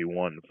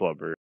 1961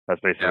 Flubber. That's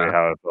basically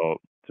how it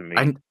felt to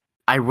me.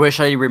 I wish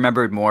I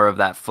remembered more of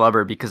that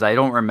Flubber because I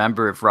don't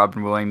remember if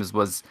Robin Williams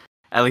was,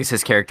 at least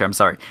his character,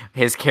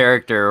 his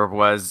character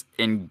was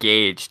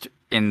engaged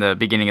in the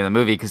beginning of the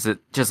movie because it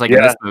just like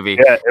in this movie.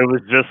 Yeah, it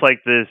was just like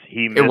this.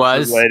 He missed the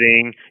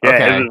wedding. Yeah,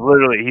 okay. It was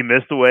literally he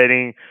missed the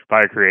wedding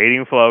by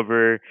creating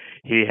Flubber.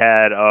 He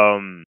had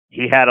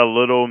a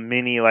little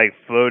mini like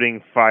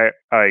floating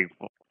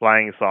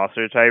flying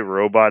saucer type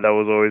robot that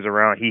was always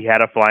around. He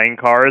had a flying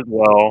car as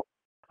well.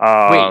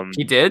 Wait,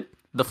 he did?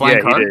 The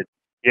flying car? He did.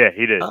 Yeah,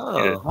 he did. Oh.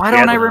 He did. Why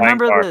don't I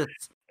remember this?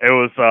 It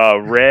was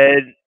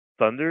Red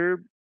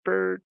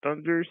Thunderbird,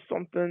 Thunder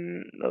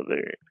something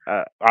other.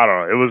 I don't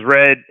know. It was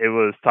red. It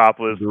was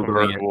topless,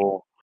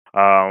 convertible.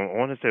 I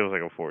want to say it was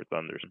like a Ford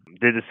Thunder.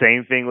 Did the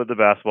same thing with the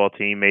basketball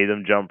team. Made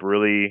them jump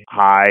really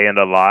high and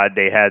a lot.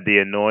 They had the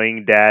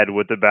annoying dad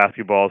with the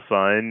basketball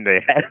son.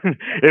 They had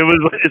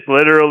it's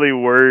literally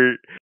word.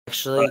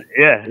 Actually,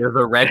 yeah, it was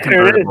a red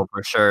convertible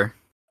for sure.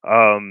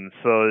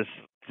 So it's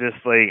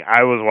just like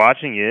I was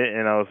watching it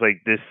and I was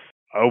like, this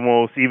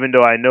almost, even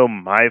though I know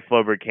my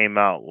Flubber came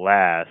out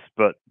last,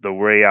 but the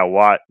way I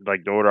watched,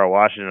 like the order I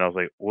watched it, and I was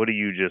like, what are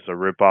you, just a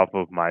ripoff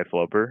of my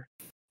Flubber?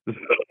 I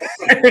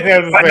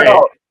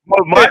know,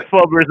 but my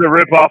Flubber is a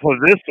ripoff of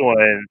this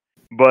one,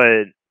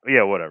 but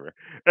yeah, whatever.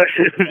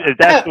 If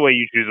that's the way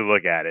you choose to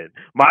look at it,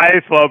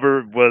 my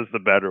Flubber was the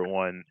better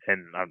one,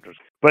 and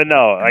but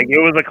no, like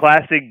it was a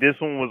classic. This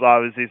one was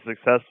obviously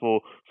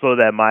successful, so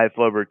that my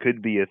Flubber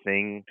could be a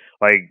thing.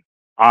 Like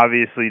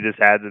obviously, this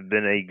had to have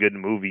been a good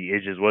movie.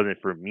 It just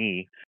wasn't for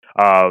me.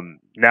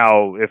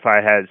 Now, if I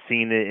had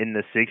seen it in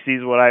the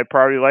 '60s, would I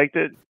probably liked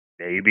it?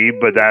 Maybe,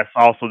 but that's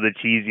also the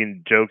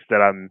cheesy jokes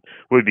that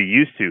would be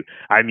used to.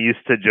 I'm used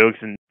to jokes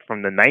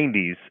from the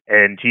 '90s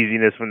and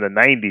cheesiness from the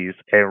 '90s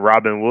and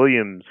Robin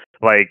Williams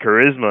like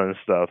charisma and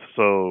stuff.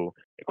 So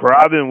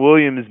Robin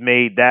Williams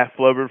made that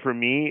Flubber for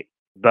me.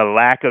 The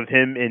lack of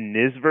him in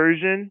this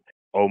version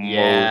almost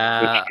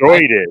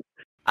destroyed it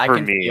for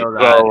me. So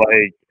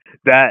like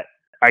that,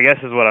 I guess,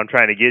 is what I'm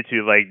trying to get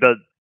to. Like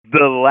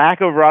the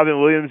lack of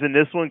Robin Williams in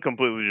this one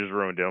completely just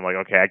ruined it. I'm like,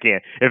 okay, I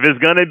can't. If it's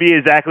gonna be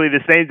exactly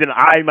the same, then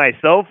I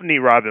myself need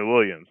Robin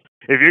Williams.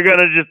 If you're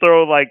gonna just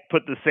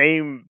put the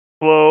same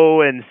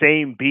flow and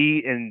same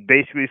beat and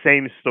basically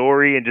same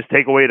story and just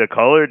take away the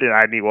color, then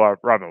I need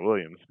Robin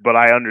Williams. But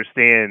I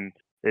understand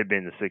it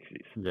being the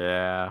 '60s.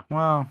 Yeah.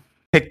 Well,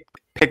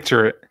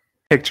 picture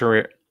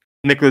it.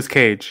 Nicolas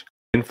Cage.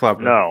 In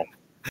Flubber. No.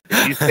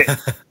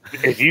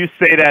 If you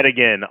say that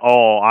again,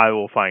 I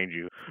will find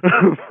you.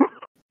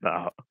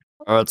 No.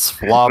 It's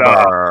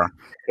Flubber.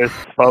 It's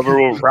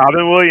Flubber with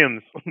Robin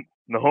Williams.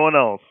 No one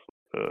else.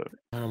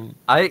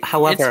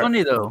 However, it's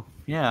funny though.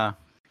 Yeah.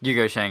 You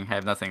go, Shang. I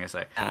have nothing to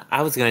say.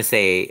 I was gonna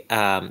say,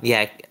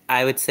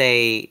 I would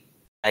say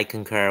I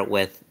concur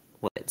with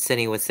what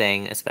Cindy was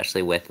saying,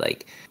 especially with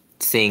like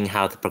seeing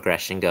how the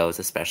progression goes,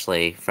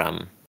 especially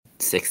from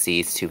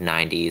 60s to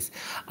 90s.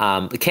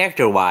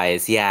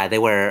 Character-wise, yeah, they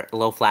were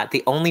low flat.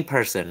 The only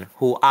person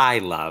who I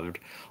loved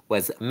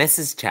was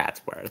Mrs.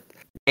 Chatsworth.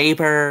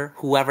 Neighbor,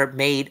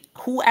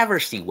 whoever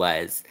she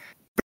was,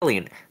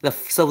 brilliant.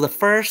 So the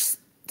first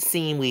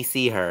scene we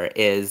see her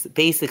is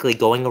basically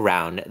going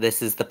around.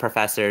 This is the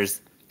professor's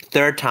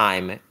third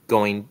time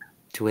going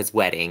to his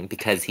wedding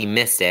because he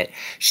missed it.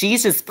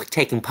 She's just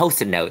taking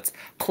post-it notes,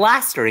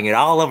 plastering it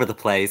all over the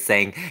place,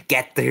 saying,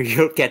 "Get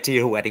to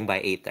your wedding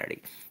by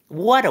 8:30."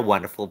 What a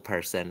wonderful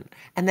person.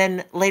 And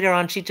then later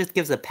on, she just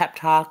gives a pep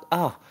talk.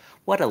 Oh,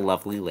 what a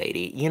lovely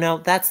lady. You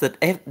know,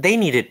 they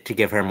needed to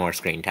give her more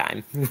screen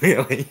time,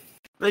 really.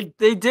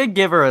 They did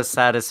give her a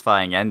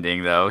satisfying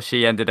ending, though.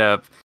 She ended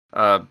up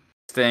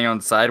staying on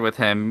side with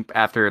him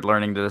after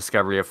learning the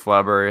discovery of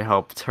Flubber. It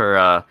helped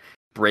her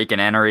break an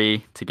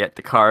entry to get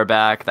the car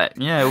back.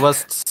 It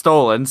was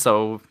stolen,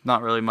 so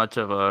not really much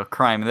of a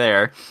crime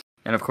there.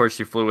 And of course,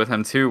 she flew with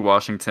him to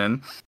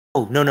Washington.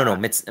 Oh, no,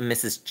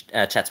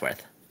 Mrs.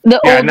 Chatsworth. The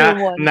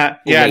older one.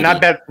 Not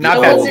Betsy.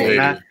 No.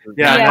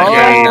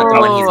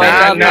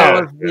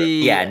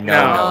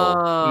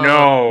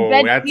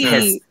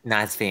 Betsy.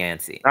 Not as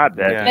fancy. Not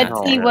that.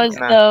 Betsy was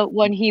the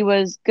one he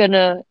was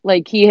gonna,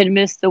 like, he had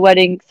missed the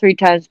wedding 3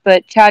 times,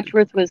 but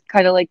Chatsworth was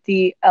kind of like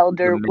the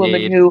elder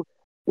woman who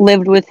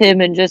lived with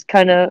him and just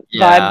kind of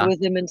vibed with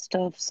him and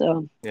stuff.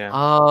 So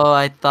Oh,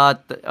 I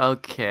thought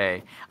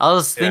okay. I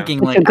was thinking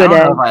It's like a I good don't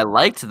know egg. if I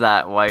liked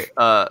that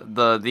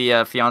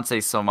the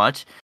fiance so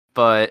much,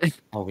 but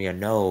Oh yeah,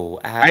 no.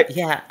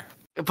 Yeah.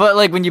 but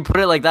like when you put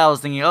it like that, I was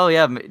thinking, oh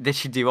yeah, did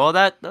she do all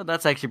that?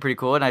 That's actually pretty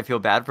cool, and I feel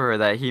bad for her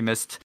that he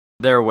missed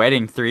their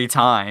wedding 3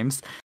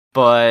 times.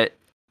 But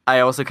I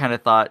also kind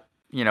of thought,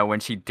 you know, when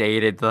she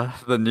dated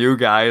the new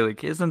guy,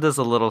 like, isn't this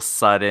a little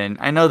sudden?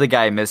 I know the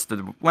guy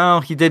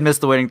he did miss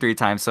the wedding 3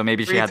 times, so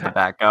maybe she had to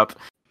back up.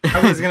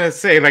 I was gonna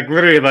say, like,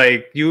 literally,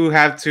 like, you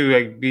have to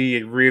like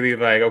be really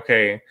like,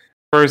 okay,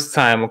 first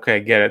time, okay,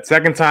 get it.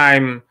 Second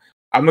time,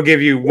 I'm gonna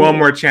give you one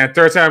more chance.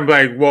 Third time, I'm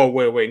like, whoa,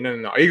 wait, no.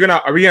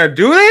 Are we gonna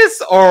do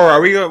this, or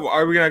are we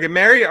gonna get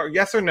married? Or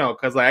yes or no?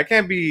 Because like, I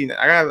can't be.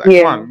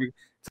 Come on,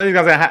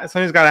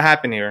 something's gotta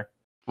happen here.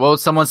 Well,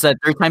 someone said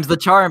 3 times the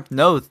charm.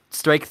 No,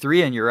 strike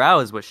 3 and you're out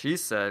is what she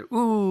said.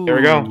 Ooh. There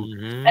we go.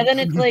 Mm-hmm. And then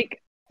it's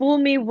like, fool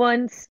me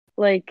once,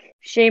 like,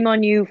 shame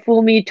on you.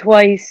 Fool me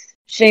twice,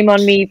 shame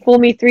on me. Fool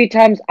me 3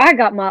 times. I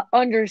got my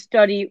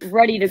understudy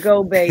ready to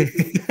go, baby.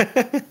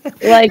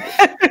 Like,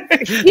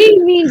 she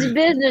means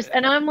business,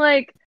 and I'm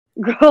like,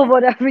 girl,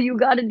 whatever you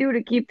got to do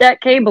to keep that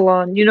cable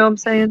on. You know what I'm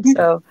saying?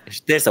 So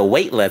There's a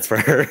wait list for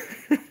her.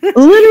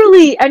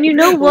 literally, and you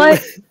know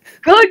what?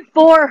 Good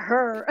for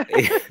her.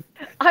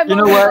 I'm You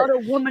know all what?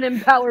 about a woman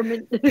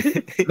empowerment.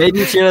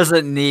 Maybe she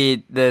doesn't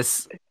need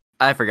this.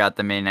 I forgot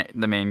the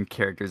main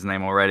character's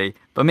name already,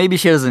 but maybe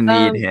she doesn't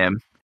need him.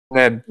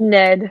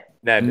 Ned,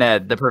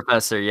 the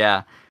professor,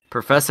 yeah.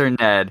 Professor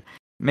Ned.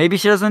 Maybe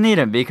she doesn't need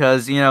him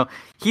because, you know,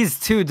 he's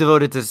too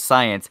devoted to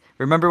science.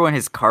 Remember when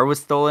his car was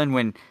stolen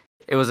when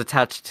it was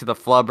attached to the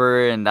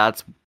Flubber, and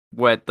that's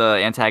what the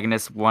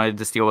antagonist wanted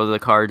to steal the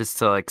car just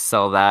to, like,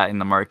 sell that in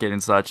the market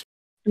and such?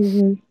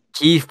 Mm-hmm.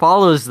 He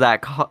follows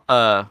that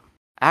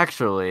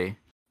actually,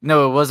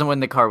 no, it wasn't when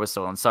the car was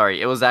stolen.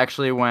 Sorry, it was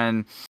actually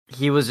when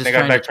he was just they got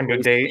trying back to from the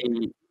trace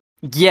date.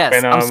 Yes,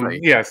 And, I'm sorry.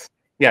 yes.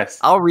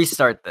 I'll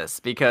restart this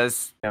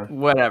because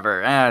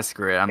whatever.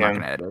 Screw it. I'm not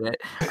gonna edit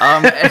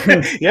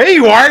it. Yeah,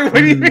 you are. What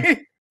do you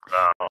mean?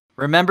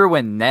 Remember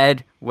when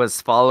Ned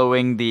was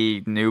following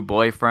the new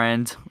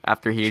boyfriend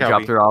after he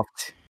dropped her off?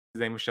 His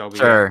name was Shelby.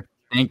 Sure.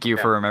 Thank you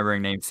for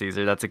remembering names,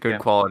 Caesar. That's a good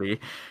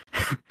quality.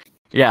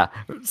 Yeah,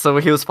 so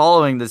he was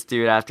following this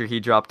dude after he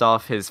dropped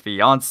off his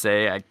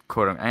fiance. I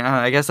quote him.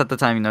 I guess at the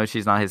time, you know,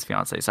 she's not his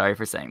fiance. Sorry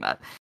for saying that.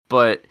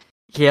 But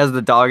he has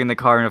the dog in the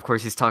car, and of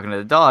course he's talking to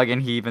the dog,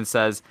 and he even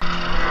says,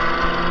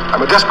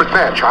 I'm a desperate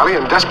man, Charlie,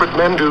 and desperate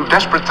men do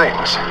desperate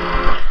things.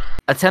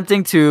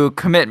 attempting to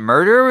commit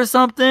murder or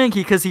something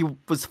because he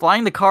was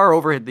flying the car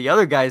over the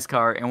other guy's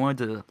car and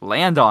wanted to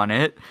land on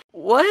it.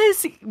 Why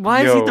is he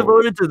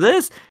devoted to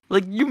this?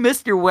 Like, you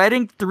missed your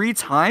wedding 3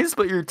 times,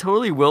 but you're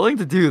totally willing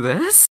to do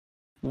this?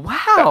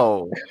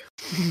 Wow.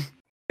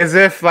 As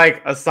if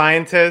like a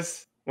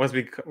scientist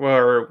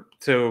were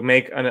to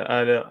make an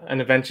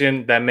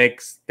invention that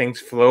makes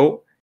things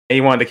float and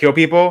you wanted to kill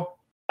people.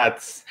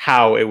 That's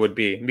how it would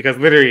be. Because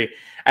literally,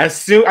 as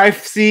soon I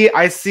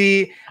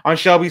see on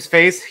Shelby's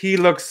face, he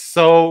looks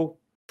so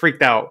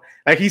freaked out.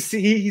 Like he's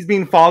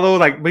being followed.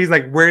 Like, but he's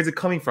like, where is it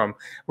coming from?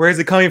 Where is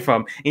it coming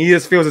from? And he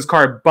just feels his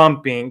car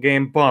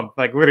getting bumped.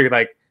 Like literally,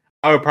 like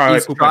I would probably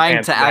He's poop my trying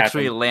pants to if that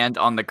actually happened. land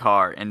on the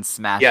car and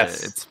smash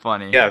Yes. it. It's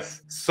funny.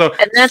 Yes. So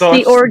And that's so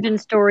the origin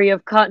story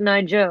of Cotton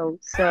Eye Joe.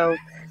 So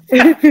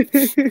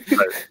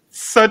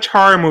such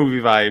horror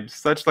movie vibes,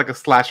 such like a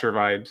slasher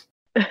vibes.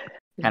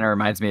 Kind of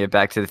reminds me of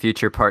Back to the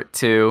Future Part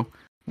 2,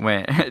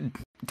 when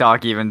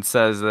Doc even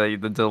says that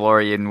the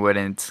DeLorean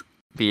wouldn't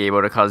be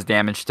able to cause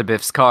damage to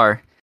Biff's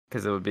car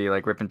because it would be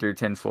like ripping through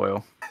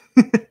tinfoil.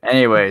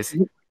 Anyways,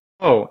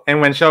 Oh, and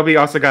when Shelby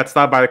also got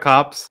stopped by the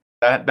cops,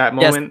 that Yes.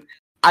 moment.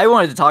 I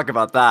wanted to talk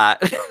about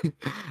that.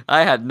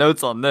 I had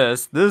notes on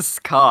this. This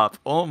cop,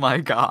 oh my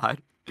god.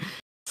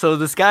 So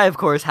this guy, of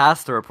course,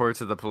 has to report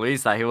to the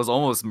police that he was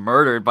almost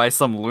murdered by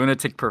some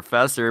lunatic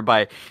professor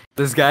by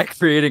this guy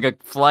creating a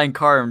flying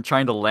car and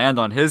trying to land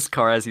on his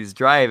car as he's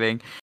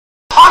driving.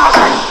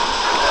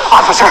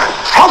 Officer,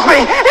 help me!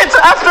 It's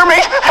after me!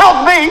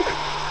 Help me!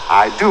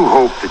 I do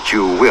hope that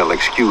you will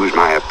excuse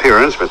my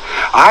appearance, but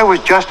I was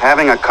just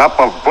having a cup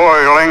of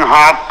boiling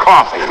hot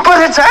coffee.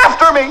 But it's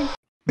after me!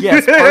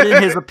 Yes,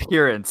 pardon his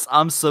appearance.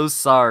 I'm so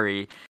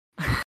sorry.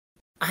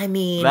 I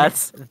mean,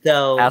 That's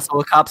though.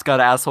 Asshole cop's got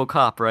an asshole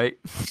cop, right?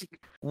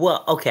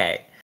 Well,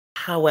 okay.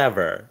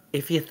 However,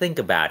 if you think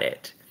about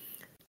it,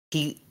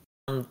 he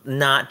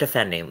not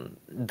defending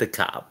the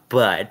cop,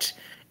 but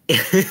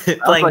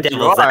playing like you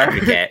devil's are.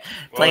 advocate.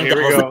 Playing here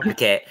we devil's go.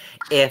 advocate.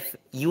 If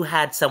you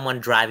had someone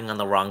driving on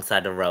the wrong side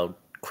of the road,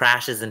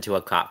 crashes into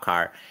a cop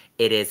car,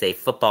 it is a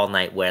football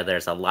night where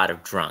there's a lot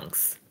of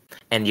drunks.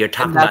 And you're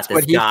talking about that's what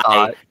this he guy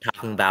thought.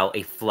 talking about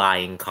a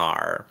flying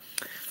car.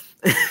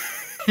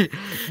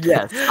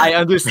 Yes, I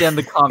understand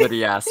the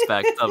comedy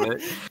aspect of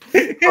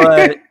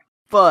it.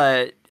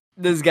 But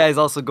this guy's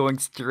also going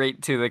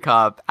straight to the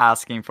cop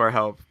asking for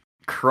help,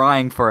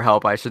 crying for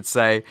help, I should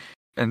say.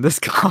 And this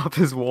cop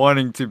is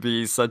wanting to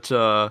be such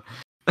a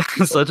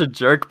such a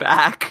jerk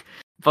back.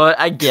 But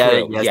I get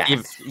it. True,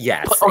 Yes,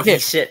 yes. But, okay. He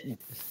should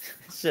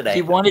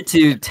he wanted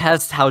to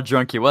test how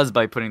drunk he was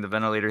by putting the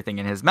ventilator thing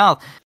in his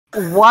mouth.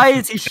 Why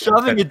is he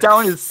shoving it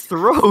down his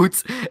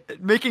throat,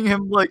 making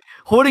him like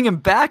holding him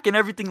back and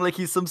everything like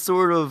he's some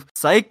sort of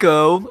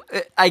psycho?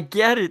 I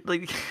get it,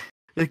 like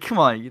come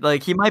on,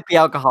 like he might be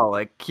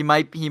alcoholic, he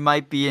might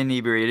be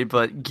inebriated,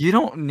 but you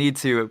don't need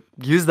to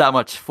use that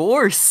much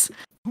force.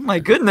 Oh my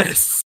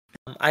goodness.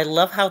 I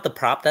love how the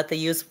prop that they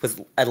used was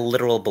a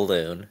literal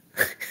balloon.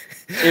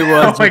 It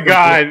was. Oh my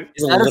god.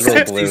 Is that a literal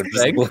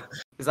 60s thing? balloon.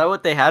 Is that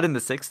what they had in the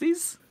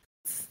 60s?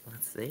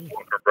 Let's see.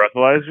 For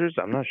breathalyzers?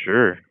 I'm not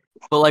sure.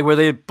 But like, were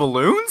they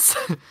balloons?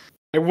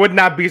 I would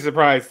not be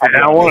surprised. And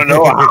I want to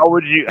know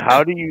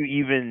how do you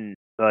even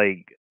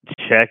like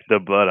check the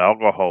blood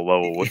alcohol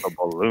level with a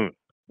balloon?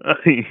 I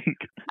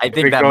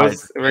think It that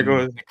goes- might it be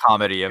goes- the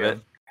comedy of it.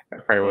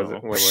 That probably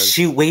wasn't what it was.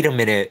 Shoot, wait a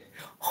minute.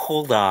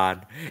 Hold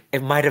on.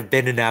 It might have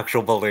been an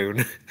actual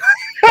balloon.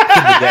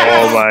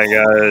 Oh my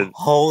god.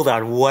 Hold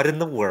on. What in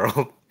the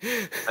world?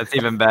 That's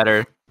even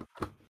better.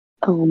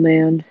 oh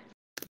man.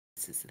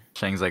 This is-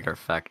 Shang's like our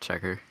fact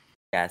checker.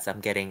 Yes, I'm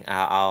getting.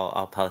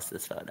 I'll post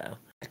this photo.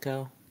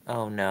 Go.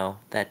 Oh no,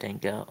 that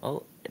didn't go.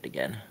 Oh, it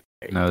again.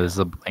 There you No, go. this is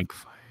a blank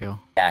file.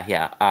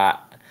 Yeah.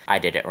 I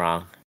did it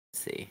wrong.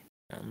 Let's see.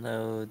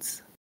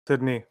 Downloads.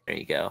 Sydney, There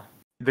you go.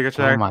 you think I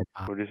should, Oh my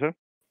god. What do you say?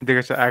 you think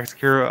I should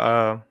ask you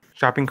a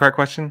shopping cart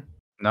question?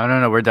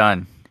 No, we're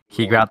done.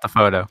 He grabbed the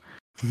photo.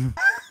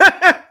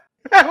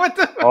 What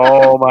the?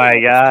 Oh my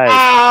god.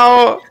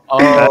 Ow!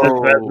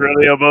 That's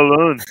really a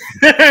balloon.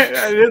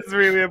 That is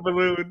really a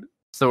balloon.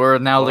 So we're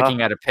now Wow.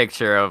 looking at a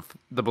picture of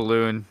the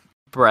balloon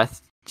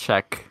breath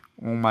check.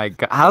 Oh my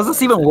god. How does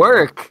this even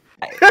work?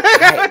 And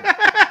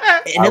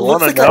I it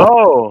looks want to like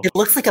know. it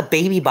looks like a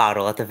baby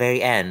bottle at the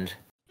very end.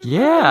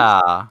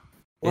 Yeah.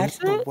 What Is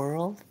in the it?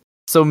 world?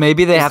 So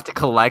maybe they have to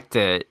collect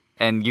it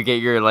and you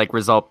get your like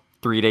result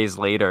 3 days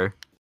later.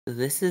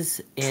 This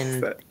is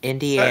in That-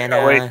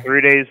 Indiana. Wait,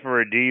 3 days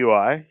for a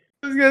DUI?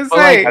 I was gonna Well,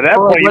 say. At that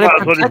Well, point, you what might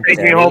if as well just protected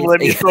take me home and let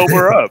me is-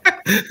 sober up.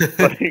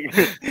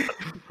 Like,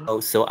 Oh,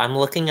 so I'm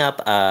looking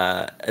up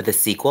the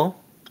sequel,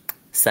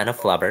 Son of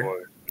Flubber.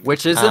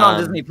 Which isn't on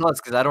Um, Disney Plus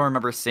because I don't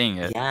remember seeing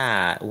it.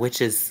 Yeah,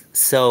 which is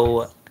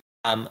so.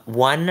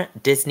 One,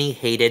 Disney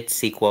hated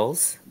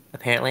sequels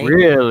apparently,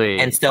 Really?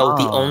 and so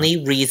the Oh.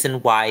 only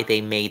reason why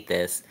they made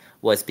this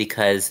was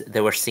because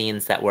there were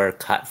scenes that were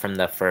cut from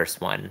the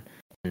first one,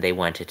 and they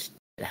wanted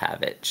to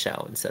have it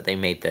shown, so they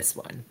made this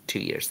one 2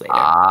 years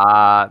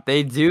later.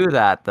 They do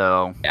that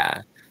though.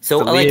 Yeah. So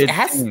like Deleted it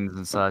has scenes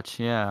and such.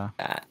 Yeah.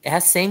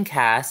 same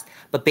cast,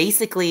 but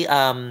basically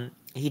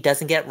he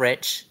doesn't get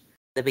rich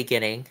at the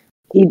beginning.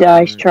 He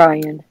dies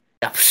trying.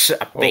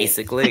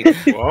 Basically.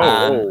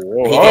 Whoa,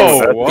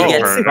 he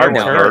gets- Dark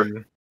no.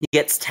 turn. He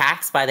gets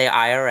taxed by the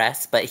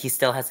IRS, but he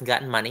still hasn't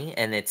gotten money,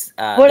 and it's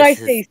What I this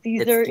say, is-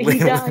 Caesar? it's He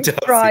William dies Duffy.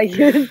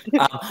 trying.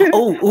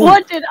 Ooh.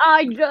 What did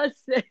I just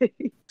say?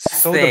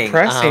 So thing,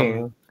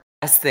 depressing.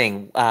 Last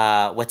thing,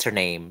 what's her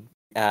name?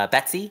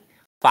 Betsy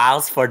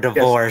files for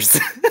divorce.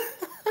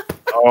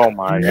 oh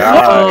my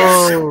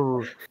god.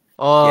 Oh.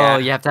 Oh, Yeah.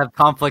 you have to have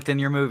conflict in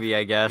your movie,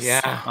 I guess.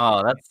 Yeah.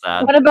 Oh, that's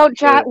sad. What about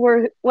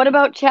Chatworth? What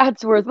about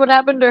Chatsworth? What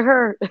happened to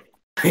her?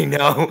 I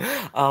know.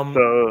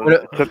 So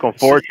it took them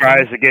 4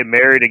 tries to get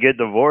married and get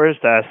divorced.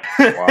 That's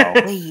wow.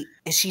 Wait,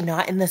 is she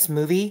not in this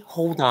movie?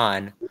 Hold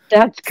on.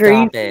 That's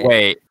crazy. Stop it.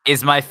 Wait,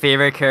 is my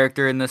favorite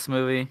character in this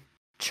movie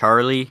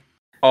Charlie?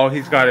 Oh,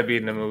 he's got to be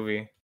in the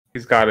movie.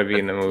 He's got to be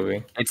in the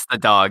movie. It's the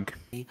dog.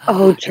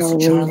 Oh, Is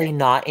Charlie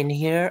not in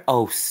here?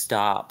 Oh,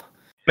 stop.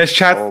 Miss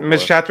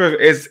Chatsworth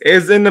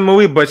is in the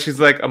movie, but she's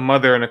like a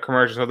mother in a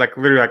commercial. So like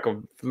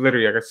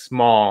literally like a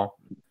small,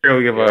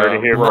 barely of a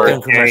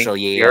role. Commercial,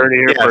 yeah. You already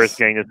hear first,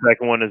 gang. The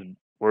second one is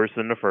worse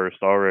than the first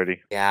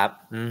already. Yeah.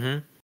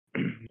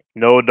 Mm-hmm.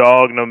 No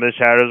dog, no Miss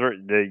Chatsworth.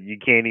 You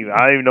can't even.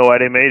 I don't even know why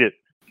they made it.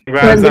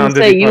 Brendan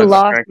say you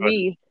lost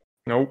me.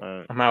 Nope,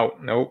 I'm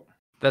out. Nope.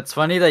 That's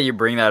funny that you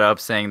bring that up,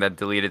 saying that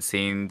deleted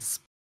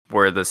scenes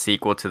were the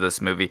sequel to this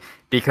movie,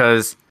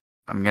 because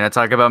I'm gonna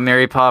talk about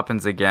Mary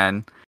Poppins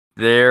again.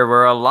 There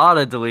were a lot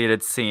of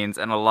deleted scenes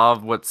and a lot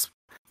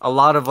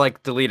of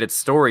like deleted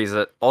stories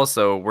that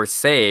also were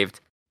saved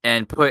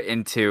and put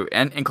into,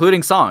 and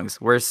including songs,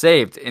 were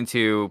saved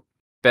into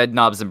Bed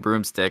Knobs and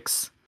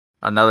Broomsticks,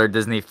 another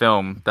Disney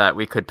film that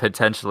we could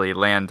potentially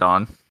land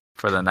on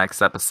for the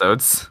next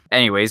episodes.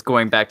 Anyways,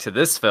 going back to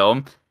this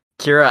film,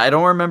 Kira, I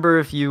don't remember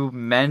if you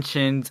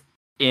mentioned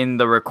in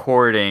the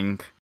recording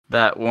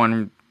that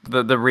one,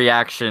 the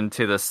reaction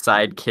to the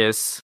side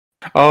kiss.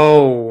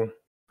 Oh,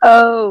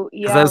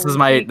 yeah. This is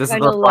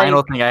the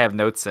final thing I have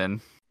notes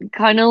in.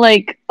 Kind of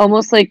like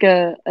almost like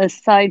a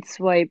side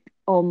swipe,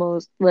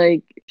 almost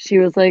like she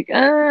was like,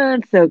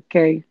 it's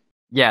okay.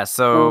 Yeah.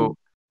 So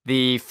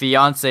the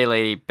fiance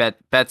lady,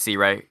 Betsy,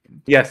 right?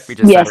 Yes. We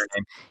just said her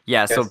name.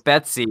 Yeah. Yes. So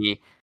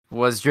Betsy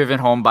was driven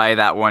home by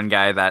that one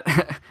guy that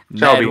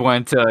Ned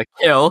went to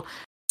kill.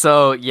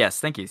 So yes,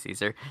 thank you,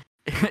 Caesar.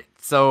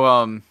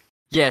 So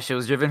yeah, she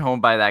was driven home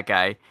by that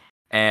guy,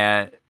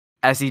 and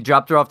as he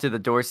dropped her off to the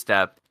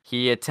doorstep,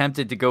 he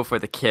attempted to go for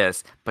the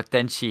kiss, but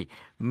then she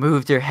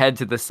moved her head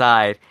to the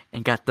side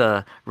and got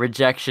the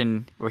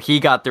rejection, or he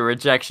got the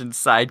rejection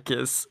side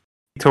kiss.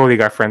 He totally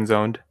got friend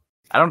zoned.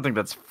 I don't think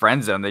that's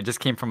friend zone. They just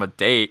came from a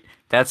date.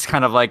 That's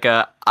kind of like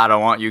a I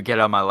don't want you, get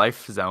out of my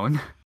life zone.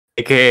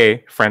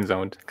 AKA friend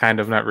zoned. Kind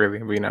of, not really,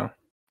 but you know.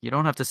 You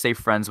don't have to say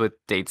friends with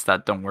dates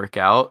that don't work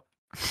out.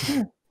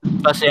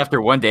 Especially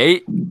after one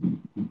date.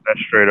 That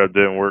straight up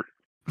didn't work.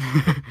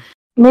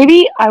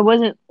 Maybe I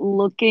wasn't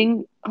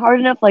looking hard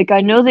enough. Like,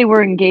 I know they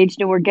were engaged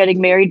and were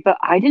getting married, but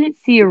I didn't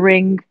see a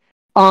ring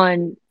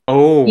on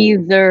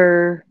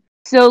either.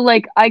 So,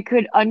 like, I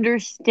could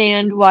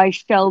understand why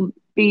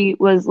Shelby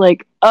was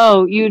like,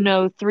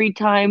 3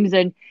 times,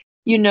 and,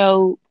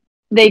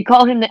 they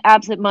call him the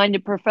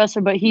absent-minded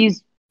professor, but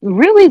he's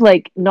really,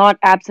 like, not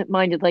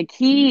absent-minded. Like,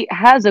 he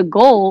has a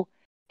goal,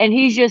 and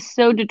he's just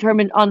so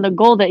determined on the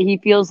goal that he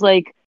feels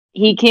like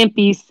he can't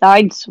be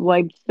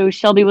sideswiped. So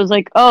Shelby was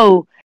like,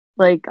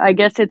 I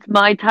guess it's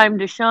my time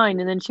to shine.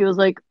 And then she was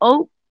like,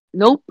 oh,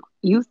 nope,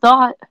 you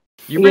thought.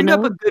 You bring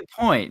up a good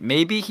point.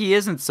 Maybe he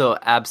isn't so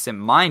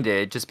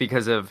absent-minded just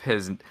because of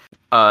his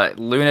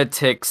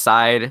lunatic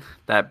side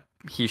that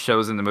he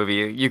shows in the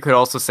movie. You could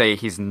also say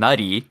he's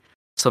nutty.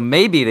 So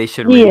maybe they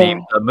should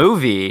rename the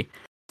movie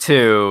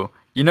to,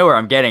 you know where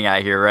I'm getting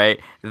at here, right?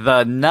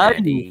 The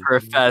Nutty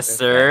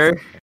Professor.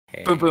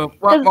 Boom, boom.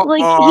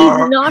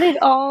 He's not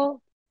at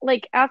all.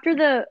 Like, after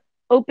the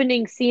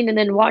opening scene and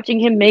then watching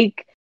him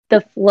make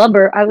the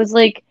flubber, I was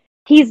like,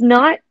 he's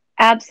not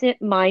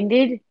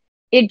absent-minded.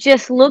 It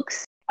just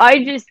looks,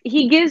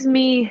 he gives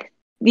me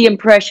the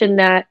impression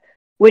that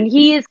when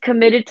he is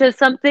committed to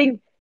something,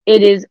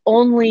 it is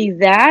only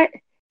that.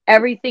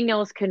 Everything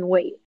else can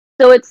wait.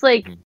 So it's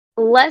like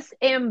less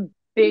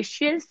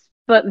ambitious,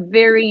 but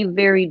very,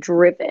 very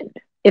driven,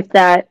 if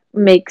that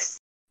makes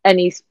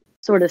any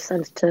sort of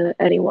sense to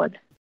anyone.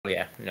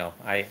 Yeah, no,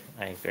 I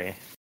agree.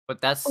 But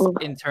that's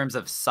in terms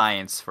of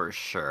science for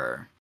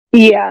sure.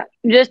 Yeah,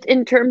 just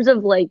in terms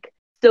of like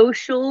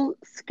social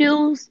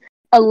skills,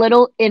 a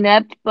little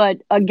inept, but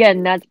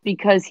again, that's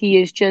because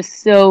he is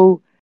just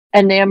so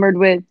enamored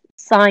with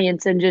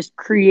science and just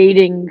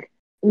creating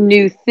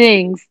new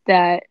things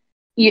that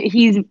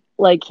he's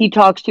like, he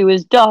talks to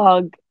his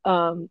dog.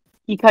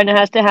 He kind of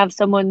has to have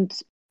someone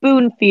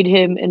spoon feed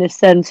him in a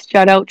sense.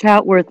 Shout out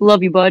Chatworth,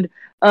 love you, bud.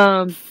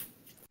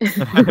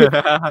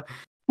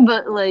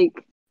 But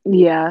like,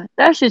 yeah,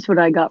 that's just what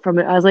I got from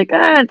it. I was like,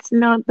 it's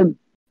not the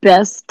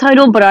best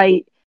title, but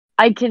I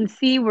can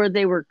see where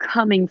they were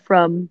coming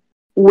from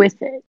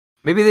with it.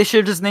 Maybe they should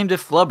have just named it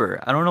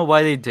Flubber. I don't know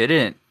why they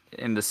didn't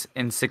in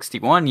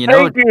 61.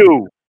 Thank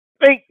you.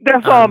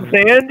 That's all I'm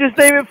saying. Just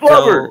name it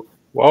Flubber. So,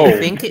 whoa!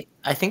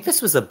 I think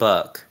this was a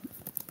book.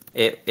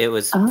 It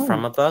was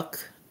from a book,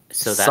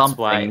 so that's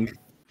why.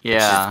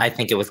 Yeah, I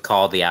think it was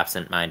called The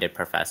Absent-Minded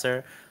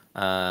Professor.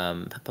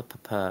 A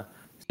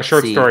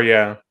short story,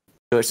 yeah.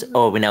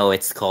 Oh no,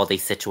 it's called A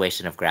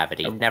Situation of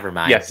Gravity. Never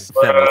mind. Yes.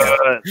 Should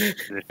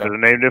have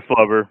named it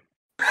Flubber.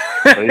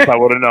 At least I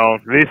would have known.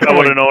 At least I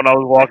would have known I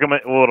was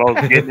what I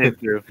was getting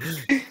into.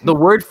 The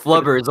word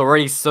flubber is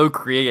already so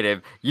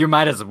creative. You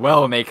might as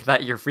well make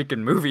that your freaking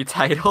movie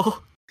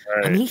title.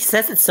 I mean, he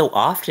says it so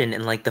often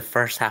in like the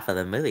first half of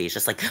the movie. He's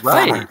just like,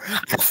 Right.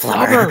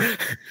 Flubber.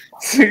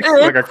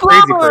 Like a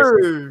crazy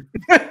person.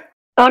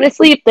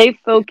 Honestly, if they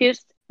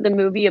focused the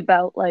movie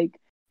about like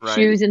Right.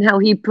 shoes and how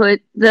he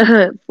put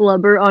the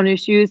flubber on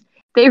his shoes,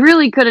 they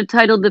really could have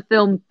titled the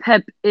film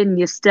 "Pep in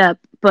Your Step."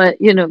 But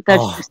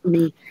that's just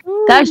me.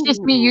 That's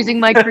just me using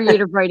my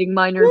creative writing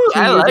minor 2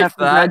 I years like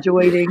after that.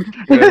 graduating.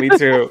 Yeah, me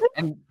too.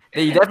 And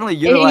they definitely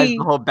utilized Hey.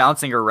 the whole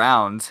bouncing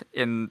around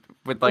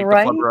with like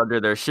Right? the flubber under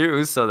their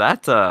shoes, so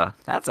that's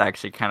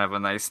actually kind of a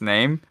nice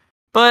name.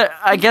 But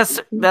I guess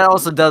that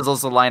also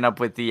does line up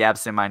with the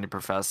absent-minded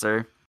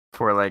professor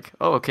for like,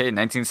 oh, okay,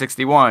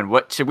 1961.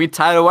 What should we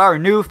title our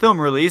new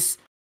film release?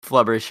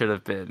 Flubber should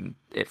have been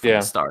it from Yeah.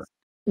 the start.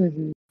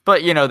 Mhm.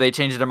 But they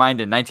changed their mind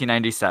in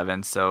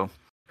 1997, so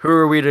who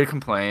are we to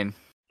complain?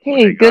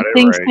 Hey, They got good it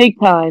things right. take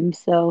time.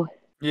 So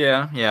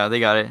Yeah,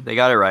 they got it. They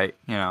got it right.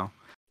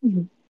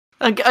 Mhm.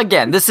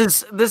 Again, this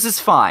is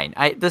fine.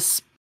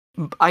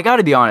 I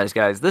gotta be honest,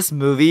 guys. This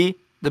movie,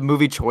 the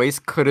movie choice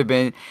could have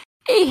been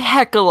a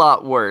heck of a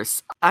lot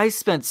worse. I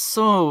spent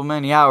so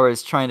many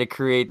hours trying to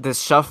create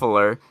this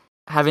shuffler,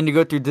 having to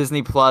go through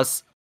Disney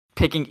Plus,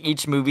 picking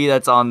each movie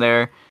that's on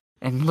there,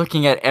 and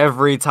looking at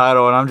every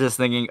title, and I'm just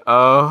thinking,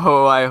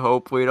 oh, I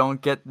hope we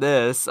don't get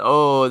this.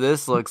 Oh,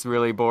 this looks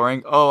really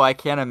boring. Oh, I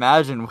can't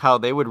imagine how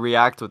they would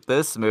react with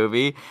this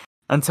movie.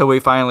 Until we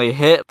finally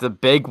hit the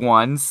big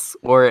ones,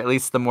 or at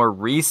least the more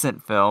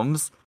recent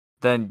films,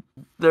 then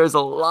there's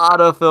a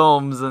lot of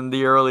films in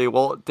the early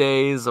Walt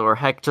days, or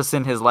heck, just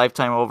in his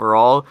lifetime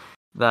overall,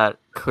 that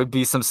could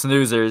be some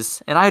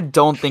snoozers. And I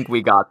don't think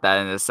we got that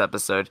in this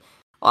episode.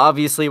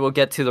 Obviously, we'll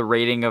get to the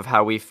rating of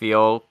how we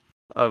feel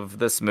of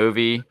this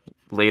movie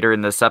later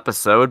in this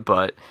episode,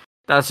 but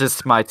that's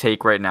just my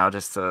take right now,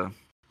 just to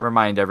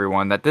remind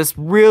everyone that this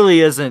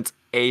really isn't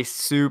a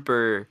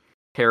super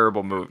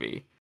terrible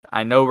movie.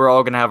 I know we're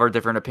all going to have our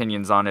different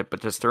opinions on it, but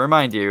just to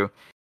remind you,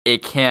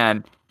 it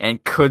can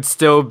and could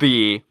still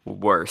be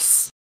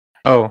worse.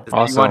 Oh, Does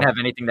also, anyone have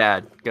anything to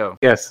add? Go.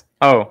 yes.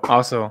 Oh,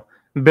 also,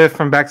 Biff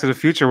from Back to the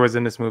Future was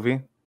in this movie.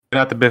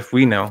 Not the Biff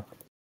we know.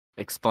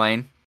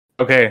 Explain.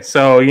 Okay,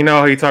 so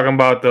how you're talking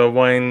about the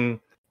one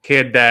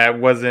kid that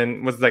was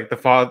like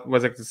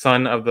the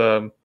son of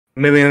the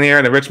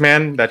millionaire, the rich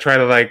man that tried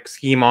to like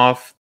scheme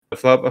off a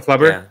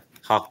flubber. Yeah.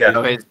 Hawk. Yeah.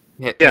 Oh, his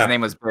Yeah.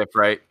 name was Biff,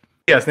 right?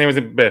 Yes, his name was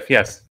Biff.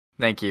 Yes.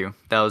 Thank you.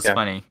 That was Yeah.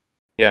 funny.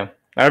 Yeah.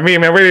 I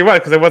mean, it really was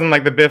because it wasn't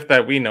like the Biff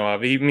that we know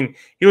of. He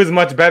was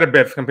much better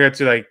Biff compared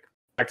to like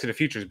Back to the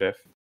Future's Biff.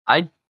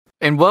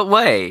 In what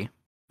way?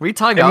 What are you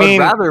talking I about? I mean-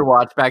 would rather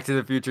watch Back to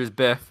the Future's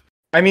Biff.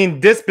 I mean,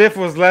 this Biff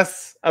was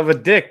less of a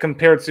dick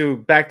compared to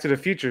Back to the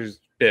Future's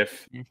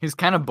Biff. He's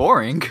kind of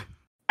boring.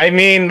 I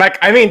mean,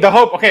 the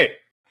hope. Okay,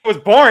 it was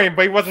boring,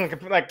 but he wasn't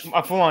like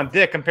a full-on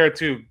dick compared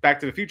to Back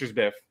to the Future's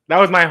Biff. That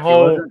was my He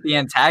whole. wasn't the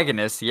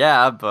antagonist,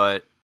 yeah,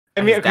 but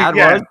I mean, his dad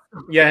yeah, was.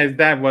 yeah, his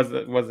dad was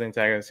the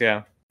antagonist.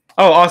 Yeah.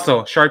 Oh,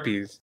 also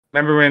Sharpies.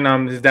 Remember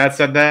when his dad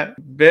said that?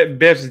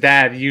 Biff's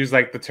dad used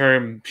like the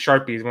term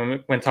Sharpies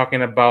when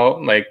talking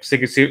about like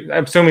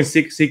I'm assuming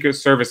secret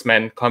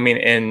servicemen coming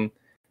in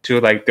to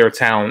like their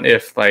town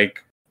if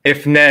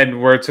Ned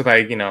were to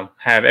like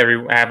have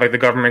like the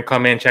government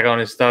come in, check on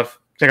his stuff,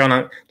 check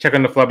on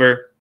the flubber,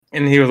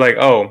 and he was like,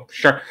 oh,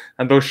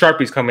 and those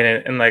Sharpies coming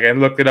in, and like I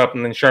looked it up,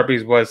 and then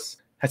Sharpies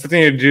had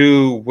something to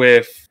do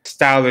with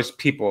stylish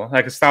people,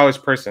 like a stylish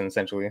person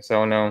essentially.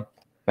 So no,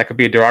 that could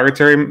be a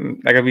derogatory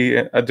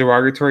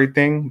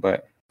thing,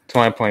 but that's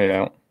why I pointed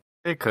out.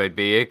 It could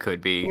be.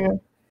 Yeah.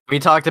 We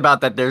talked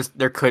about that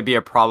there could be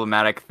a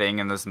problematic thing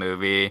in this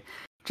movie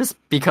just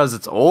because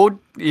it's old,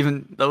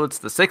 even though it's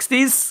the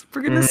 60s,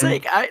 for goodness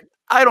sake. I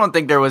don't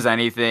think there was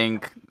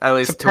anything, at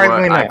least to what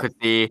Surprisingly I not. could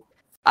see.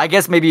 I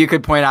guess maybe you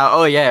could point out,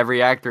 oh yeah,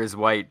 every actor is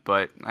white,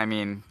 but I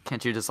mean,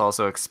 can't you just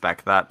also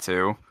expect that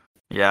too?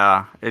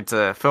 Yeah, it's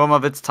a film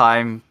of its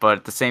time, but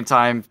at the same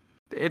time,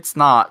 it's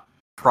not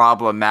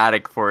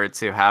problematic for it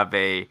to have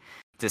a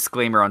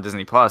disclaimer on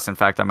Disney Plus. In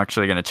fact, I'm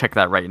actually going to check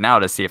that right now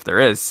to see if there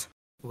is.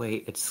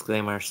 Wait, a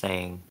disclaimer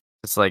saying.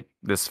 It's like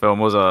this film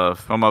was a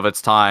film of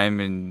its time,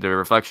 and the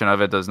reflection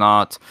of it does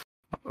not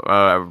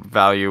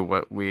value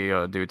what we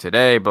do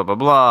today. Blah blah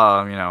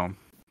blah.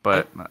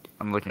 But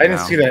I'm looking. I didn't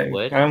now. see that.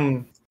 What?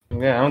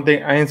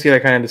 I didn't see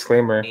that kind of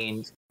disclaimer I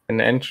mean, in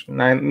the intro.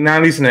 Not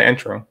at least in the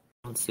intro.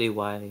 I don't see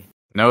why.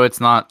 No,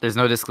 it's not. There's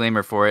no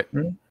disclaimer for it.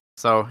 Hmm.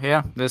 So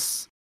yeah,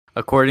 this,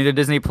 according to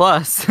Disney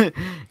Plus,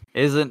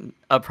 isn't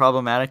a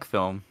problematic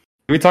film.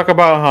 Did we talk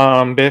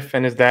about Biff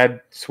and his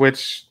dad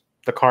switched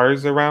the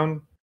cars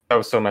around? That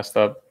was so messed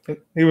up.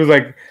 He was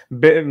like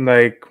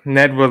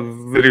Ned was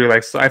literally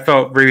like. So I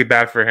felt really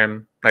bad for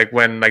him. Like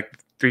when like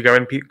 3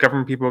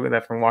 government people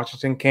that from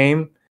Washington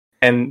came,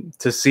 and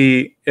to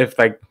see if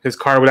like his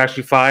car would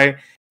actually fly,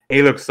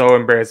 he looked so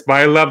embarrassed. But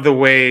I love the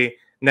way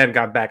Ned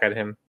got back at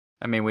him.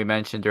 I mean, we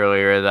mentioned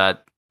earlier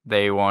that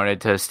they wanted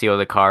to steal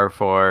the car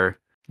for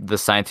the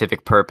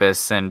scientific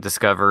purpose and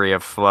discovery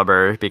of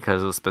flubber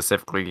because it was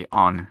specifically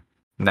on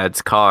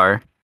Ned's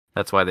car.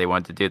 That's why they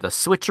wanted to do the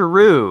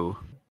switcheroo.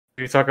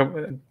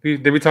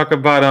 Did we talk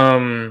about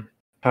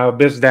how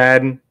Biff's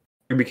dad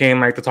became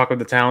like the talk of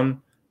the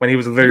town when he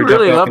was You literally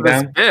really jumping up love and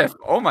this down? Biff.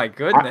 Oh my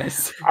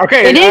goodness.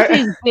 Okay, It is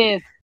his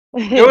Biff.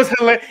 it was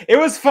it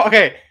was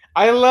okay.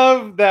 I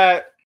love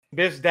that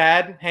Biff's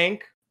dad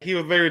Hank. He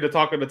was literally the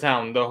talk of the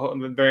town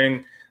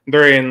during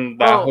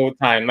that whole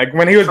time. Like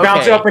when he was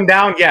bouncing up and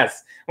down.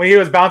 Yes, when he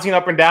was bouncing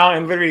up and down,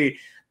 and literally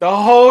the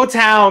whole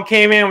town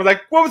came in and was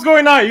like, "What was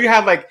going on?" You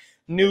had like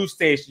news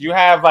stations. You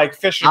have like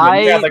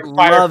fishermen. You had like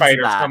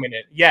firefighters coming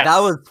in. Yes, that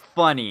was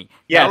funny.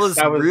 Yes,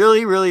 that was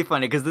really, really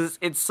funny because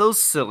it's so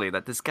silly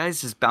that this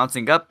guy's just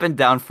bouncing up and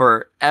down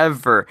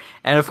forever.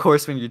 And of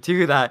course, when you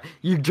do that,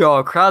 you draw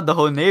a crowd, the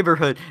whole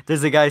neighborhood.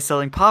 There's a guy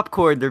selling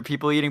popcorn. There are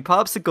people eating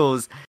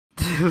popsicles.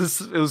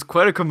 It was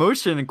quite a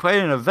commotion and quite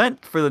an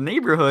event for the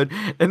neighborhood.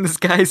 And this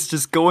guy's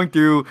just going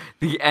through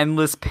the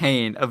endless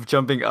pain of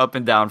jumping up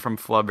and down from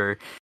Flubber.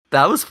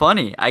 That was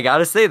funny. I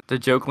gotta say, the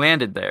joke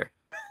landed there.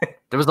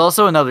 There was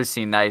also another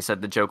scene that I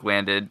said the joke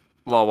landed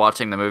while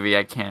watching the movie.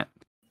 I can't.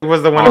 It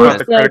was the one about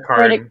the credit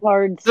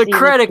card. The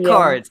credit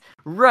cards.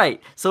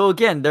 Right. So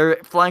again, they're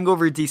flying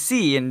over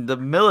DC and the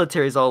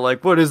military's all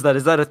like, what is that?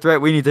 Is that a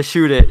threat? We need to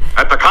shoot it.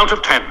 At the count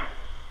of 10,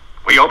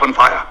 we open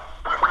fire.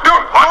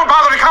 Don't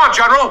bother to count,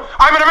 General.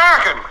 I'm an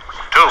American.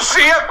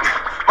 See it?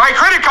 My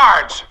credit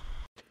cards.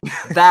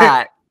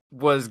 That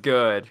was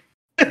good.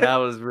 That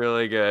was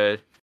really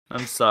good.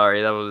 I'm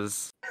sorry.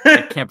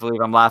 I can't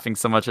believe I'm laughing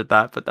so much at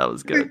that, but that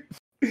was good.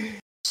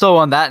 So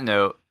on that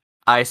note,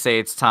 I say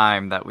it's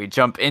time that we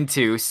jump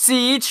into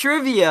Sea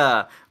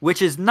Trivia,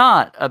 which is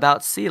not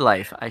about sea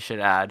life, I should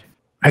add.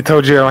 I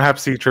told you I don't have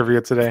sea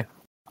trivia today.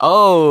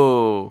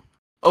 Oh.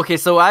 Okay,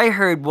 so I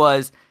heard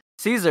was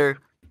Caesar,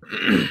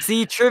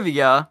 Sea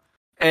Trivia,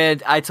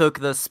 and I took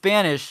the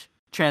Spanish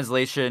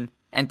translation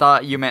and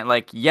thought you meant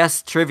like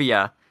yes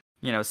trivia,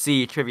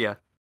 sea trivia.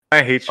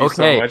 I hate you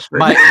so much.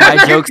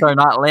 My jokes are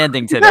not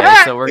landing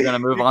today, so we're gonna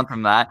move on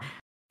from that.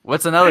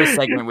 What's another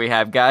segment we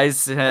have,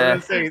 guys? I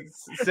was gonna say,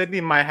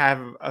 Sydney might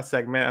have a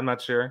segment. I'm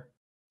not sure.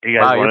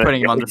 Wow, you're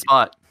putting him on the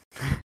spot.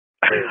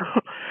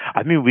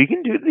 I mean, we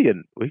can do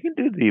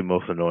the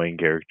most annoying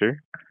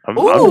character. I'm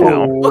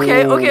down.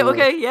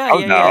 Okay.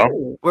 Yeah.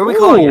 Where are we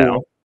calling it?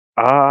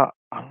 I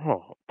don't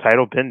know.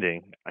 Title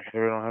pending. I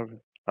don't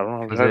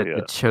have it yet.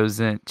 The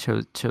chosen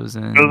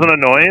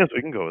annoyance.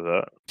 We can go with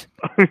that.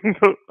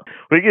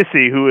 We can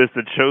see who is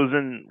the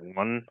chosen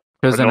one.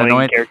 Chosen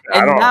annoyance.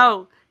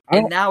 Character.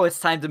 And now it's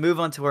time to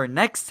move on to our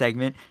next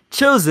segment,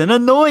 Chosen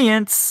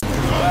Annoyance.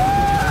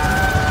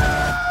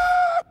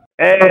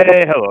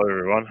 Hey, hello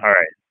everyone. All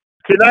right.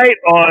 Tonight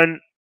on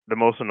the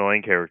most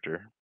annoying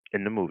character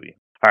in the movie.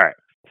 All right.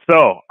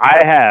 So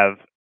I have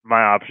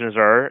my options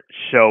are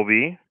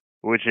Shelby,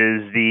 which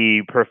is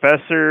the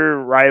professor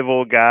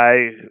rival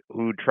guy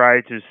who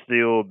tried to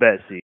steal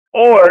Betsy.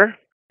 Or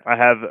I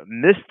have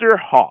Mr.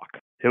 Hawk,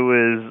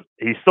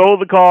 he stole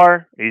the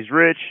car, he's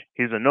rich,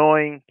 he's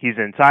annoying, he's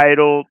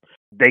entitled.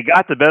 They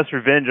got the best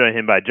revenge on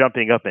him by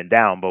jumping up and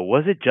down, but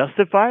was it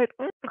justified?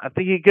 I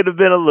think he could have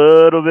been a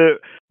little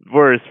bit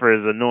worse for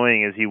as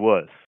annoying as he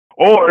was.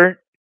 Or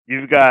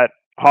you've got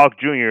Hawk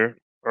Jr.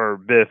 or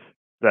Biff,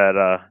 that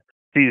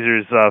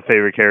Caesar's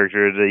favorite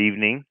character of the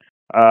evening,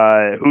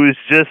 who's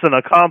just an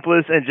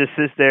accomplice and just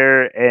sits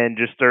there and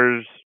just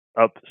stirs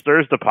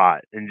the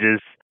pot and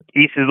just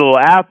eats his little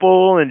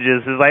apple and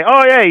just is like,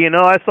 oh yeah,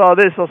 I saw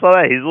this, I saw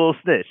that. He's a little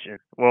snitch.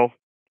 Well,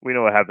 we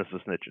know what happens to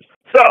snitches.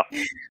 So,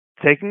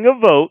 taking a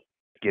vote,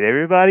 get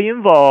everybody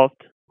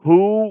involved.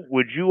 Who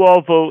would you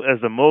all vote as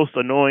the most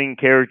annoying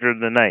character of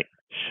the night?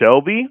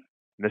 Shelby,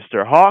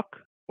 Mr. Hawk,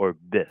 or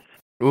Biff?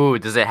 Ooh,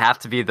 does it have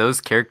to be those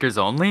characters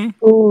only?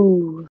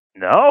 Ooh.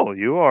 No,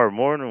 you are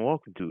more than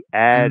welcome to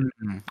add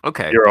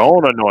your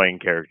own annoying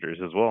characters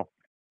as well.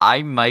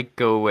 I might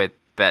go with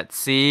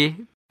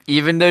Betsy,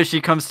 even though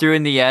she comes through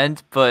in the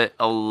end, but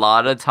a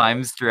lot of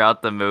times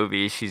throughout the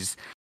movie, she's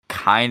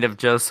kind of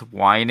just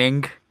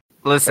whining.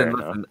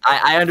 Listen,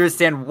 I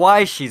understand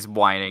why she's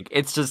whining.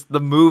 It's just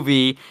the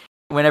movie,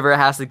 whenever it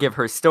has to give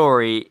her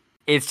story,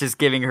 it's just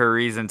giving her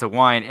reason to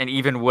whine. And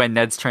even when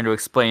Ned's trying to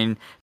explain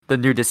the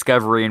new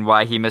discovery and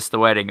why he missed the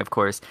wedding, of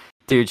course,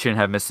 dude shouldn't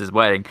have missed his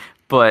wedding.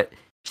 But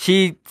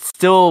she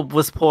still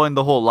was pulling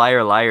the whole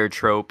liar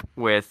trope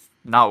with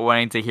not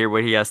wanting to hear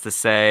what he has to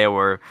say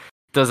or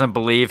doesn't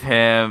believe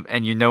him.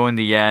 And in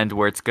the end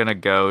where it's going to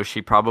go,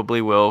 she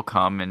probably will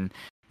come and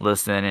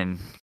listen and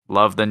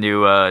love the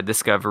new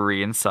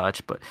discovery and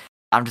such. But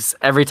I'm just,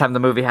 every time the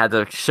movie had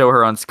to show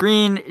her on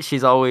screen,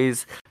 she's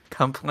always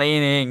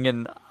complaining.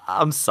 And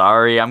I'm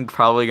sorry, I'm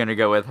probably going to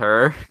go with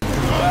her.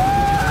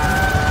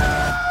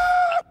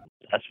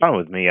 That's fine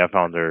with me. I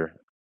found her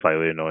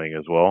slightly annoying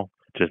as well.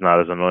 Just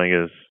not as annoying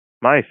as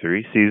my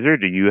three. Caesar,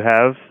 do you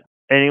have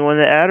anyone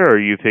to add, or are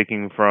you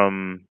picking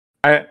from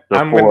the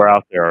four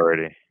out there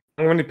already?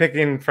 I'm going to be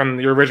picking from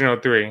the original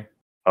three.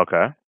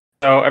 Okay.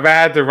 So if I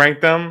had to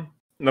rank them,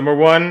 number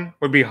 1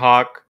 would be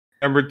Hawk.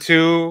 Number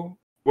 2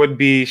 would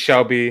be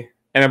Shelby.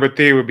 And number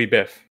 3 would be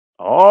Biff.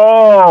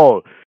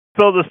 Oh,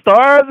 so the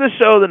star of the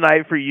show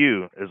tonight for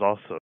you is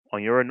also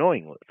on your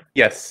annoying list.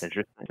 Yes.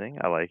 Interesting.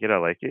 I like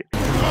it.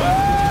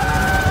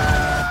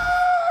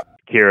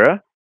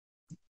 Kira?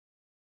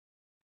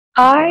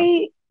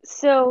 I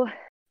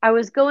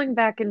was going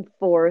back and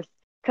forth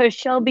because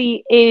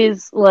Shelby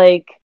is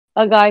like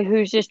a guy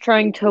who's just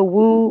trying to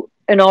woo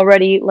an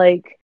already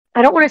like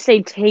I don't want to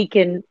say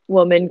taken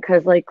woman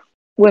because like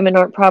women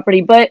aren't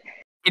property, but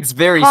It's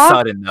very Hawk-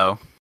 sudden though.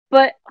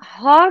 But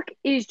Hawk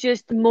is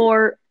just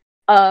more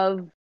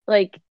of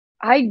like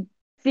I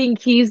think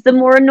he's the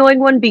more annoying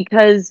one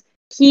because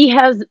he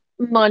has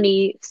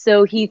money,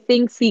 so he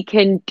thinks he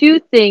can do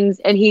things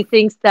and he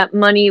thinks that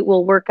money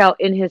will work out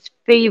in his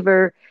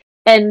favor,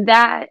 and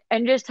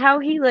just how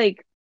he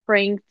like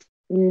pranked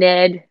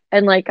Ned,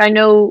 and like I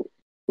know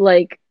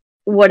like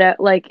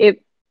like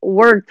it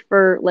worked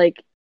for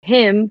like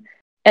him,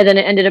 and then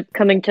it ended up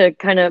coming to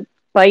kind of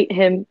bite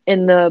him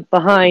in the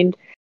behind.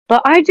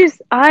 But I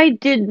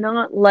did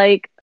not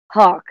like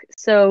Hawk.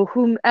 So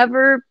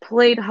whomever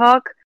played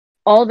Hawk,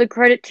 all the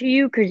credit to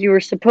you because you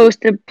were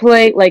supposed to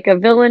play like a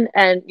villain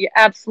and you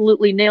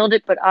absolutely nailed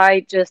it. But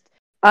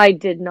I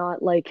did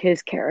not like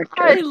his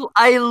character.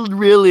 I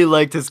really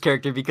liked his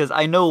character because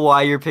I know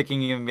why you're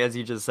picking him, as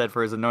you just said,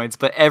 for his annoyance,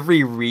 but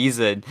every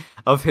reason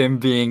of him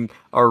being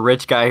a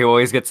rich guy who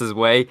always gets his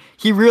way,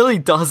 he really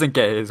doesn't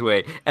get his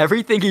way.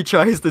 Everything he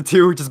tries to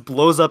do just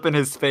blows up in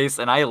his face,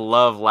 and I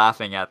love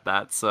laughing at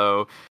that.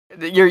 So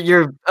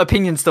your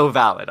opinion's still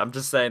valid. I'm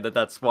just saying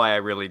that's why I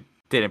really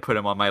didn't put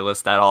him on my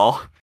list at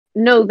all.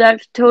 No,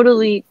 that's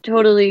totally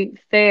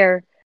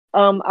fair.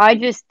 I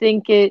just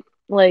think it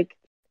like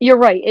you're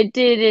right. It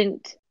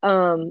didn't.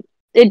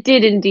 It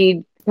did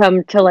indeed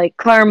come to like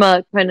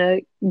karma. Kind of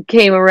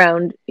came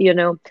around,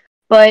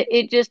 But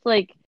it just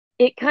like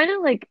it kind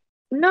of like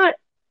not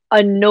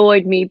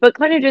annoyed me, but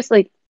kind of just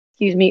like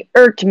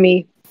irked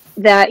me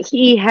that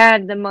he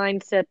had the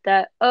mindset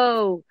that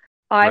I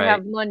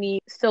have money,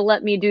 so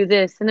let me do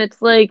this, and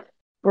it's like,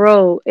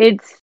 bro,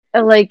 it's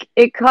like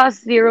it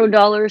costs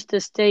 $0 to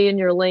stay in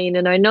your lane,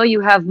 and I know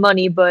you have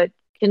money, but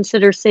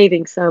consider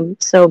saving some.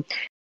 So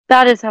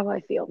that is how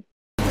I feel.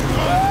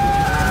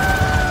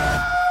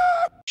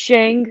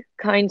 Shang,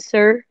 kind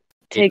sir,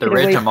 take it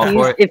away,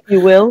 please, if you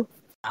will.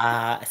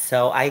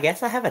 So I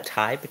guess I have a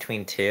tie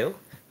between two.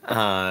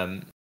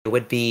 It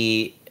would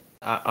be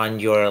on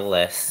your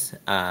list,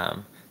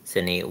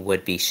 Sydney,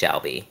 would be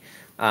Shelby.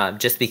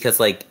 Just because,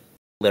 like,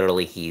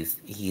 literally he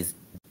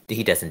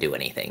doesn't do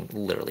anything.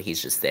 Literally,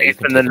 he's just there. He's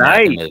in the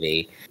night. The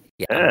movie.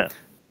 Yeah.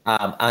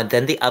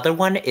 Then the other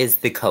one is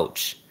the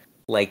coach.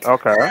 Like,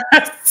 okay,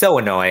 so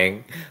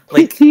annoying.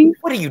 Like,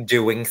 what are you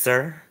doing,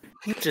 sir?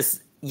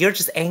 You're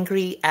just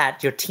angry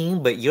at your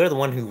team, but you're the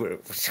one who you're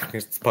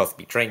supposed to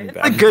be training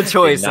them. It's a good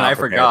choice, and I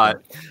forgot.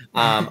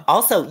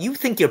 Also, you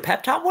think your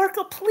pep talk worked?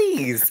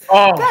 Please,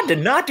 Oh. that did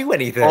not do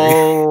anything.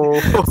 Oh,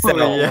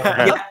 So,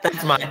 yeah.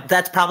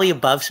 that's probably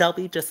above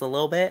Shelby just a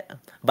little bit,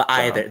 but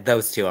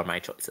those two are my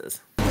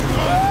choices.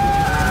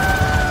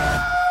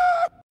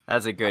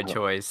 That's a good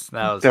choice.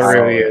 That was There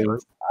really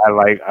is. I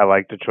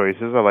like the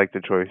choices.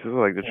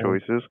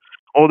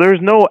 Oh, there's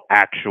no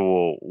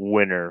actual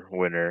winner.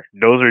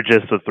 Those are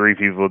just the three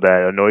people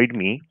that annoyed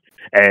me,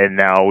 and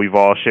now we've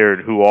all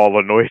shared who all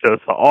annoyed us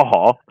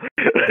all.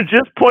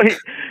 just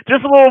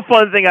a little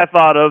fun thing I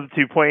thought of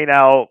to point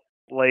out,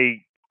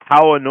 like,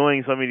 how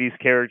annoying some of these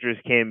characters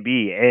can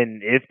be,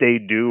 and if they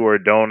do or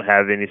don't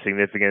have any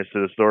significance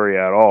to the story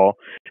at all,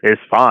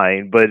 it's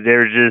fine. But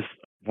they're just,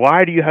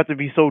 why do you have to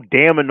be so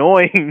damn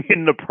annoying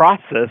in the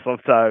process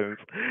sometimes?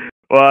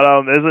 But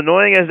as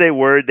annoying as they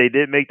were, they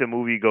did make the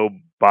movie go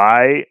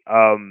by.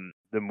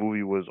 The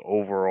movie was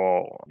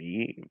overall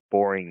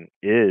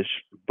boring-ish,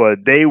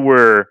 but they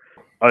were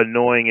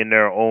annoying in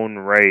their own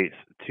rights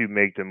to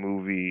make the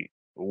movie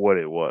what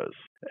it was.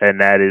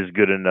 And that is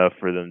good enough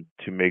for them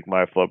to make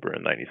my flubber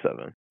in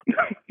 97.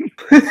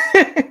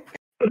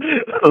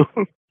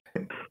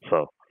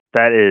 So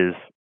that is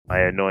my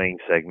annoying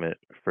segment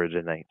for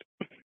tonight.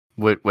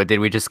 What did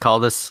we just call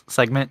this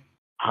segment?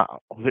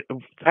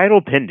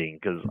 Title pending,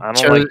 because I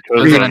don't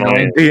Chosen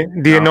annoying.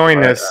 The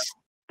annoyingness.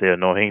 The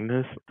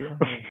annoyingness.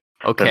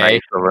 Okay. The nice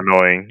of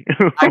annoying.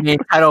 I mean,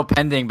 title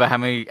pending, but how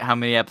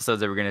many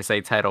episodes are we gonna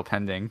say title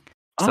pending?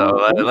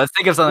 So let's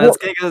think of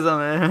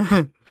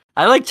something.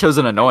 I like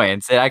chosen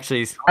annoyance. It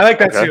actually. I like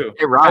that too.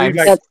 It rhymes.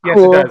 That's Yes,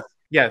 cool. it does.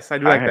 Yes, I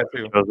do like that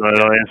too. Chosen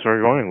annoyance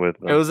we're going with.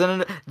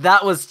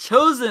 That was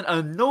chosen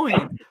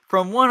annoying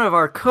from one of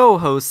our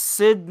co-hosts,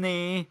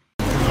 Sydney.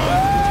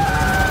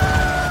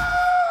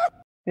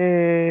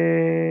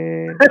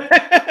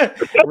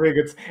 really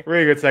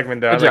good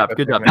segment though. Good job.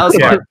 segment. That was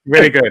fun.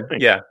 Really good.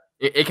 Yeah.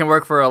 It can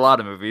work for a lot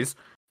of movies.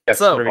 Yes,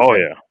 So- really Oh good.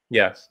 yeah.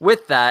 Yes.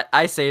 With that,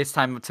 I say it's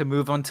time to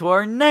move on to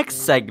our next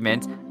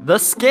segment, The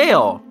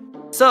Scale.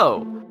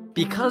 So,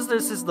 because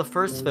this is the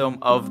first film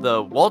of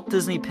the Walt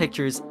Disney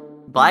Pictures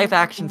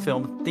live-action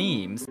film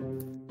themes,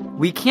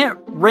 we can't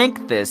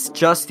rank this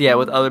just yet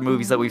with other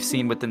movies that we've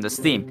seen within this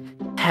theme.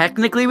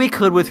 Technically, we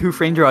could with Who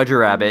Framed Roger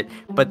Rabbit,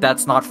 but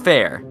that's not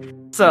fair.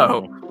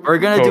 So, we're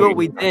gonna do what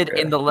we did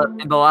in the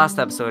last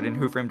episode in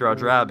Who Framed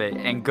Roger Rabbit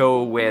and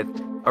go with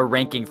a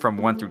ranking from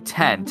 1 through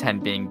 10, 10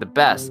 being the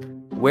best.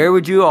 Where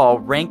would you all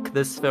rank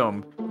this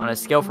film on a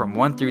scale from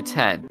 1 through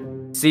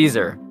 10?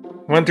 Caesar.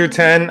 1 through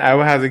 10, I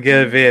would have to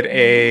give it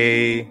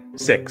a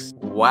 6.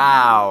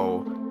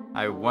 Wow.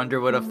 I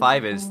wonder what a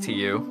 5 is to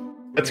you.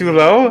 Too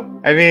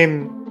low? I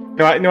mean,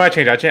 no, I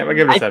changed. I'll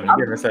give it a 7.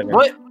 Give it a 7.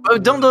 What? Oh,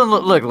 don't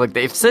look.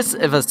 If a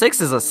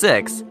 6 is a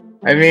 6.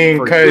 I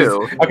mean,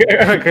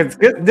 because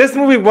this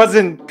movie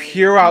wasn't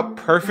pure out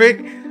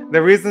perfect.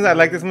 The reasons I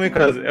like this movie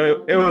because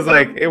it was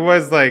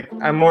like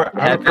I'm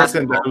a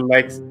person that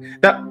likes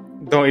that.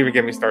 Don't even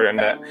get me started on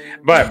that.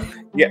 But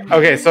yeah,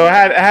 okay. So it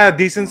had a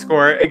decent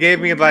score. It gave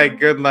me like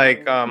good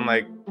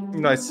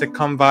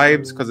sitcom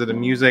vibes because of the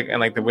music and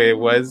like the way it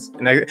was.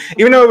 And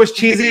even though it was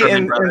cheesy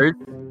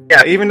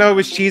even though it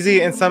was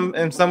cheesy in some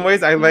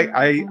ways,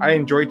 I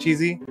enjoy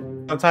cheesy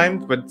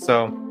sometimes. But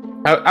so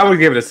I would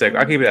give it a 6.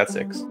 I'll keep it at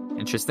 6.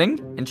 Interesting.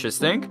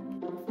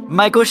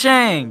 Michael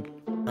Shang.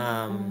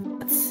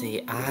 Let's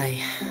see.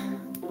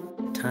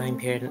 Time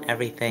period and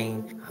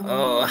everything.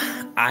 Oh,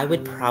 I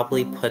would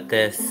probably put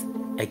this.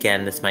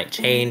 Again, this might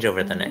change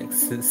over the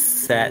next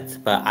set,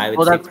 but I would.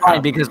 Well, that's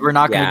fine because we're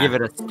not going to give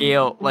it a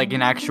scale, like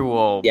an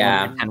actual 1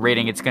 and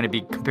rating. It's going to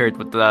be compared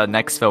with the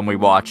next film we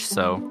watch.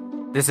 So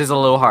this is a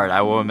little hard,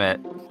 I will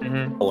admit.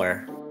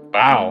 4.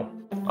 Wow.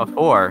 A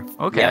 4.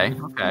 Okay.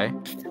 Yeah. Okay.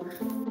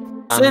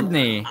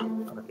 Sydney.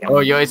 Oh,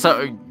 you want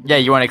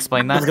to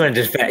explain that? I was going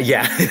to just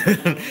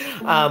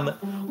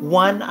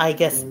 1, I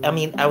guess. I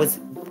mean, I was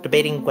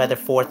debating whether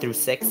 4 through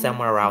 6,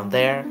 somewhere around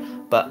there.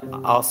 But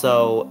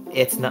also,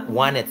 it's not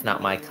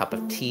my cup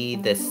of tea.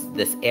 This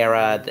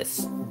era,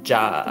 this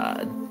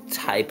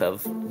type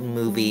of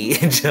movie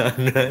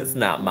genre is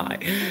not my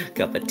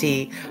cup of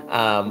tea.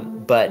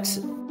 But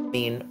I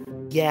mean,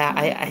 yeah,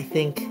 I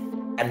think.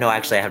 No,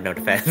 actually, I have no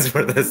defense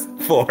for this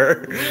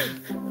 4.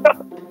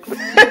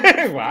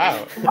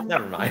 Wow.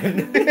 Never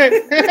mind.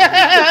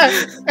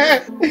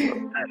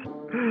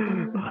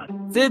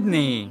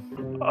 Sydney.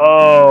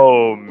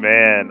 Oh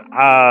man,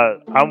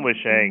 I'm with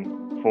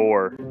Shang.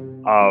 4.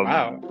 Wow.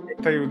 I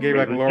thought you gave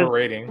like a lower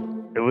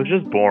rating. It was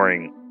just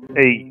boring.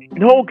 Hey,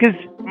 no, because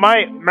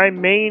my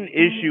main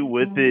issue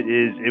with it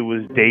is it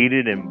was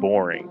dated and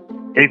boring.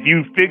 If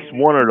you fix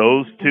one of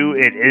those two,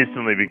 it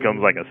instantly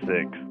becomes like a 6.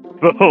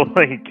 So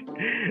like,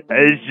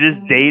 it's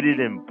just dated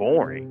and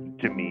boring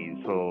to me.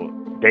 So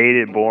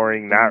dated,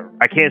 boring.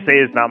 I can't say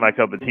it's not my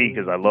cup of tea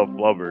because I love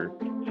Flubber.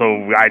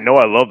 So I know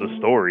I love the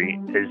story.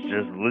 It's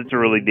just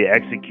literally the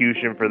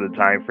execution for the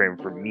time frame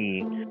for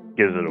me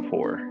gives it a 4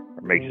 or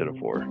makes it a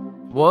 4.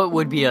 What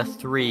would be a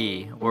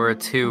 3 or a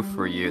 2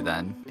 for you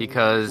then?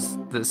 Because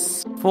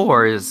this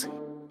 4 is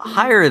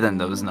higher than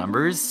those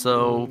numbers.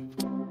 So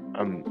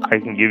I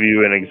can give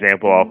you an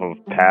example off of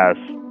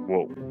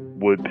what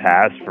would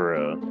pass for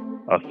a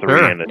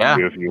 3 and a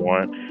 2 if you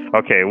want.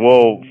 Okay,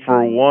 well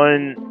for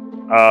one,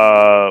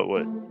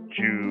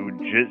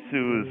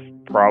 Jujitsu is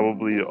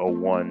probably a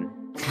 1.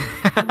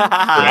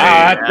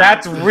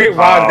 That's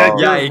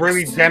you're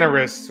really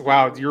generous.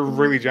 Wow, you're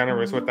really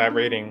generous with that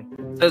rating.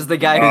 Says the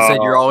guy who said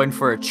you're all in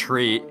for a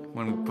treat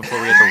before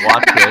we had to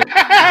watch it.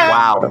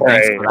 Wow,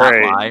 thanks for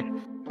that lie.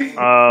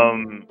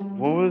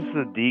 What was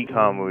the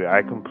DCOM movie?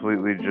 I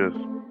completely just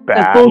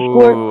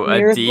Ooh,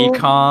 a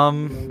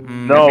DCOM?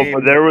 No,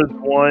 but there was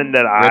one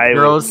that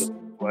was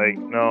like,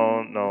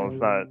 no, it's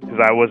not, because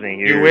I wasn't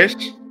here. You wish?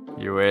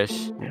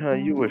 Yeah,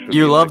 you wish.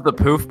 You love the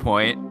Poof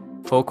Point.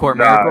 Full Court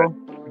Miracle?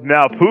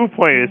 Now, Poof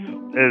Point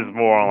is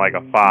more on like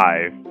a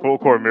 5. Full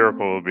Court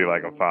Miracle would be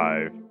like a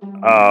 5.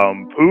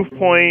 Poof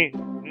Point,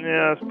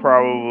 yeah, it's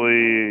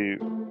probably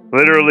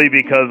literally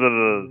because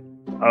of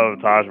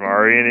Taj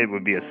Mahal in it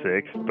would be a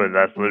 6, but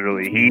that's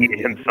literally he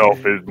himself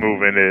is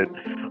moving it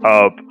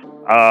up.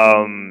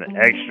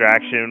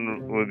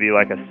 Extraction would be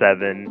like a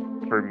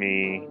 7 for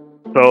me.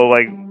 So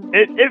like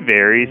it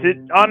varies. It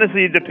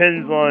honestly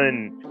depends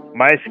on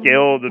my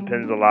scale.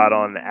 Depends a lot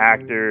on the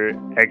actor,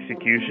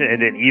 execution,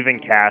 and then even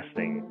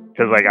casting.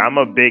 Because like I'm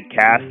a big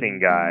casting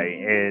guy,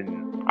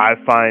 and I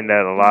find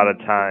that a lot of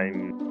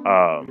times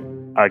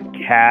a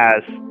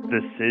cast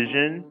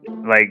decision,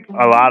 like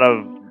a lot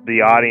of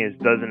the audience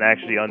doesn't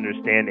actually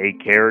understand a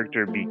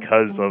character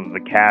because of the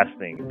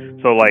casting.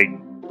 So like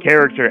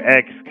character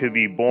X could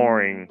be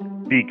boring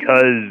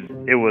because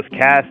it was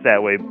cast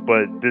that way,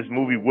 but this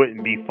movie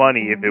wouldn't be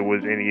funny if it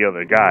was any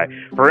other guy.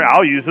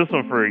 I'll use this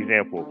one for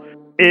example.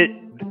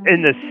 In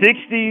the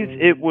 60s,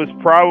 it was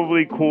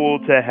probably cool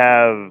to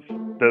have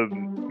the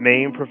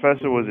main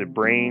professor. Was it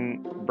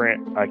Brain?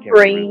 I can't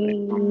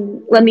remember.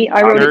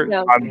 I wrote it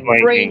down. I'm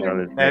blanking on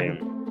his name.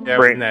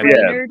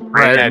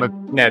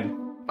 Ned.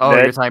 Oh,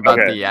 Ned? You're talking about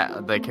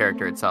the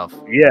character itself.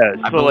 Yeah,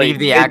 I believe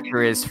the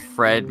actor is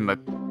Fred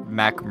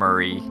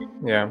McMurray.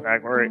 Yeah,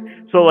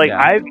 McMurray. So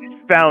I've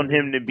found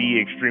him to be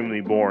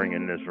extremely boring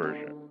in this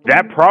version.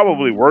 That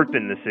probably worked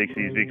in the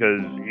 60s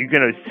because you're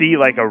gonna see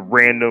like a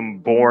random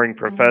boring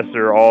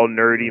professor, all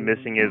nerdy,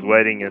 missing his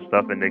wedding and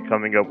stuff, and then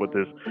coming up with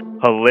this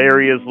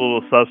hilarious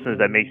little substance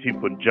that makes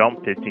people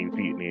jump 15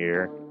 feet in the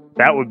air.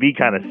 That would be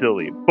kind of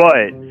silly.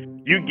 But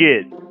you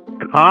get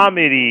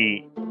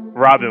comedy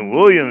Robin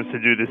Williams to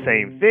do the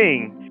same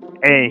thing,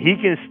 and he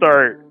can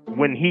start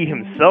when he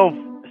himself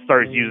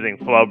starts using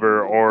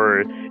flubber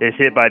or is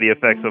hit by the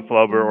effects of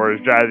flubber or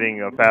is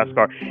driving a fast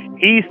car.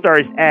 He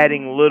starts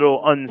adding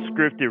little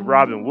unscripted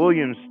Robin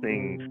Williams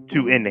things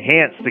to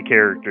enhance the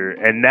character,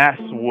 and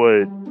that's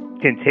what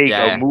can take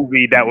a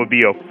movie that would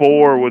be a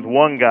 4 with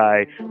one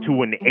guy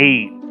to an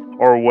 8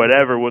 or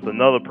whatever with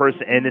another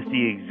person, and it's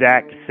the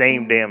exact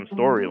same damn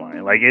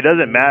storyline. Like, it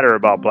doesn't matter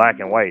about black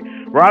and white.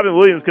 Robin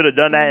Williams could have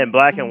done that in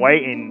black and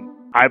white, and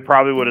I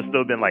probably would have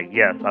still been like,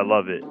 yes, I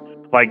love it.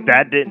 Like,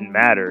 that didn't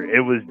matter.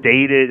 It was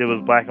dated, it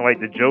was black and white.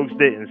 The jokes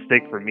didn't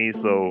stick for me,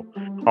 so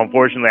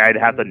unfortunately I'd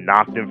have to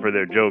knock them for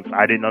their jokes.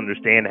 I didn't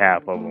understand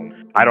half of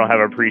them. I don't have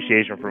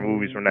appreciation for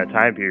movies from that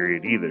time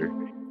period either.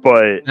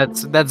 But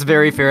that's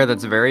very fair.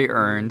 That's very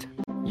earned.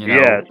 You know?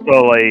 Yeah,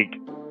 so like,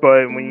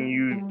 but when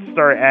you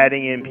start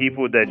adding in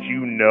people that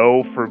you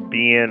know for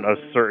being a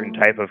certain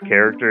type of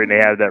character and they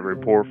have that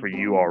rapport for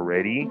you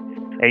already,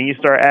 and you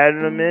start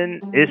adding them in,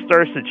 it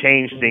starts to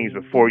change things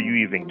before you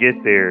even get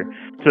there,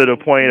 to the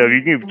point of you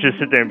can just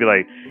sit there and be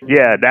like,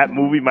 yeah, that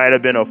movie might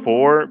have been a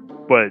 4,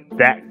 but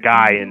that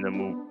guy in the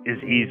movie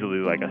is easily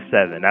like a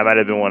 7. That might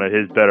have been one of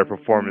his better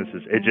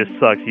performances. It just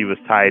sucks he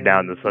was tied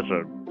down to such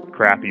a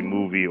crappy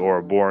movie or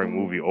a boring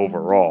movie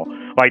overall.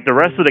 Like, the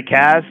rest of the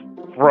cast,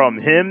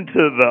 from him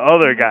to the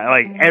other guy,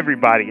 like,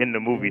 everybody in the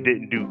movie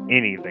didn't do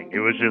anything. It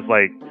was just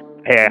like,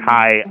 hey,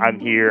 hi, I'm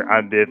here,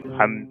 I'm Biff,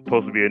 I'm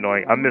supposed to be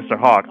annoying. I'm Mr.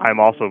 Hawk, I'm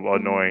also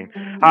annoying.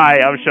 Hi,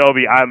 I'm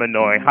Shelby, I'm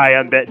annoying. Hi,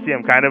 I'm Betsy,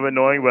 I'm kind of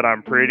annoying, but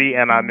I'm pretty,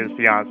 and I'm his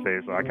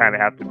fiance, so I kind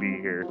of have to be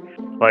here.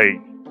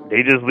 Like,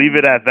 they just leave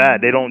it at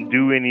that. They don't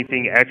do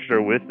anything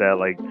extra with that.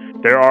 Like,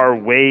 there are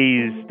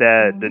ways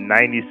that the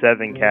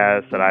 97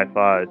 cast that I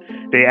thought,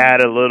 they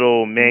added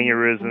little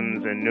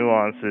mannerisms and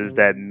nuances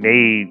that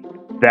made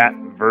that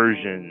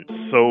version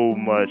so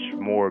much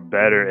more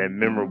better and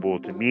memorable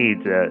to me,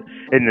 that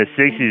in the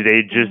 60s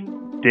they just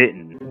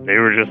didn't. They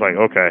were just like,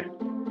 okay,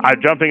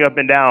 I'm jumping up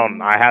and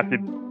down, I have to,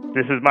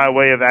 this is my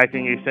way of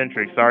acting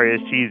eccentric, sorry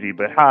it's cheesy,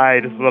 but hi,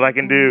 this is what I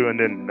can do, and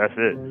then that's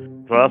it.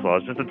 So that's all.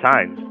 It's just a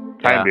time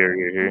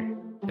barrier here.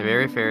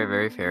 Very fair,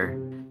 very fair.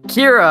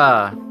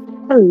 Kira!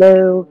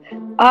 Hello.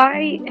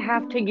 I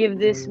have to give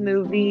this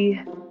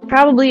movie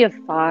probably a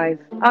 5.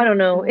 I don't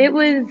know. It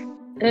was,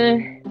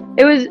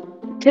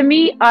 to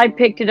me, I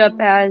picked it up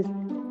as,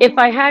 if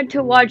I had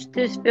to watch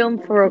this film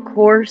for a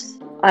course,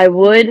 I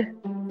would,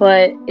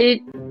 but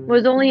it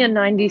was only a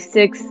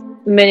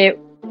 96-minute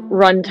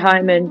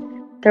runtime, and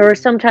there were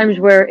some times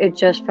where it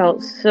just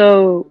felt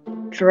so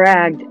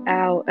dragged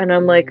out, and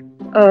I'm like,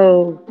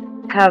 oh,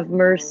 have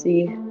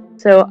mercy.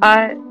 So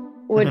I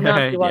would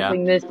not be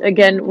watching this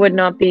again, would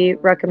not be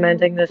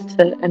recommending this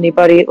to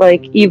anybody.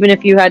 Like, even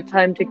if you had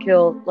time to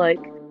kill, like,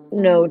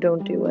 no,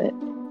 don't do it.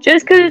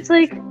 Just because it's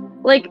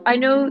like, I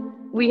know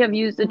we have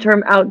used the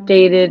term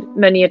outdated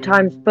many a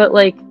times, but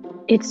like,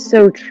 it's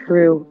so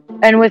true.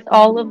 And with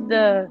all of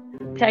the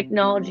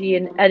technology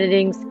and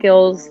editing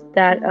skills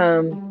that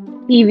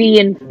TV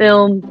and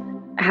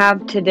film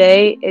have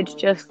today, it's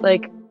just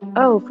like,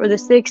 oh, for the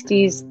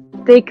 60s,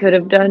 they could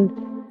have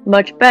done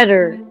much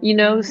better, you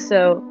know?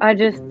 So I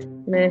just,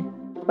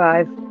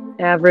 5,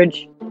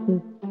 average,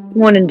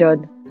 1 and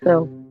done.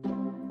 So,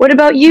 what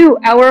about you,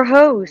 our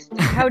host?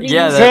 How do you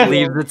that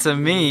leaves it to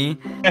me.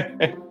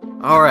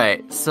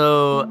 Alright,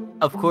 so,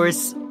 of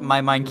course,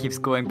 my mind keeps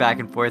going back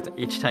and forth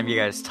each time you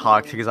guys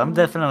talk, because I'm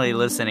definitely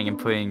listening and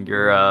putting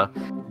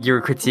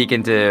your critique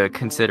into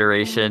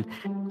consideration.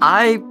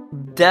 I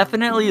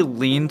definitely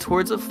lean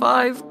towards a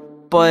 5,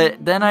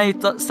 but then I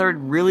started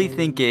really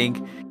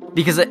thinking,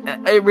 because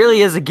it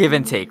really is a give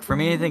and take. For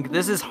me, I think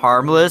this is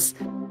harmless,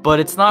 but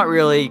it's not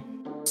really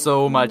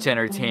so much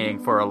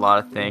entertaining for a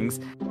lot of things.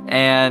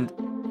 And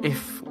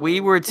if we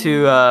were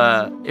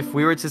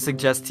to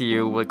suggest to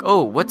you, like,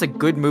 oh, what's a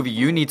good movie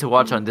you need to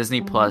watch on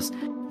Disney Plus,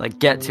 like,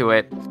 get to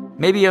it,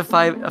 maybe a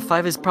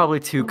 5 is probably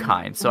too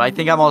kind. So I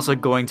think I'm also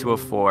going to a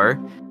 4.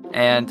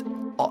 And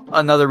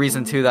another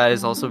reason to that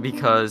is also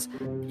because,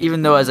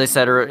 even though, as I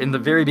said in the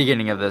very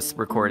beginning of this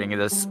recording of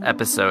this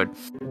episode,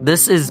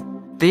 this is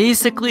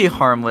basically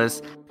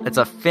harmless. It's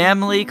a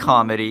family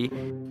comedy.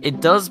 It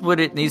does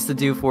what it needs to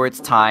do for its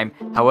time.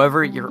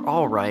 However, you're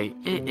all right.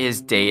 It is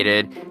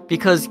dated,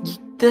 because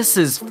this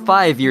is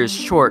 5 years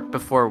short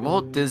before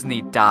Walt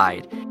Disney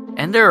died.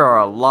 And there are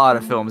a lot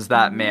of films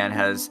that man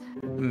has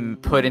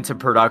put into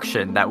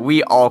production that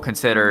we all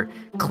consider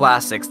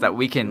classics that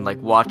we can,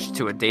 like, watch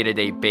to a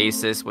day-to-day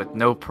basis with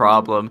no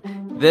problem.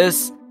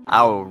 This,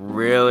 I will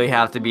really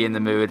have to be in the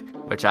mood,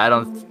 which I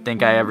don't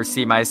think I ever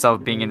see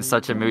myself being in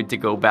such a mood to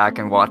go back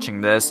and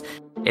watching this.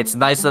 It's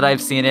nice that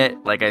I've seen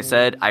it. Like I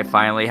said, I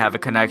finally have a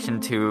connection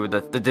to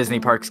the Disney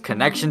Parks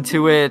connection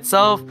to it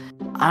itself.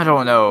 I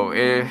don't know.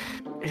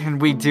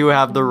 And we do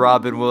have the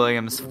Robin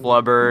Williams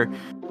flubber,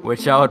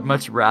 which I would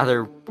much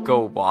rather go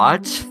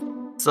watch.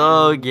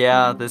 So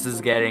yeah, this is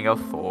getting a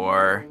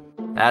 4.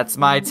 That's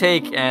my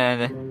take,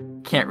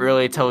 and can't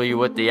really tell you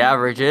what the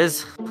average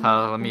is.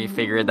 Let me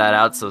figure that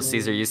out. So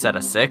Caesar, you said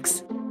a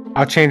 6?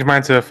 I'll change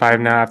mine to a 5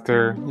 now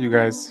after you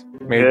guys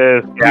Made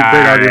This big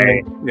guy.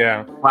 argument.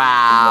 Yeah.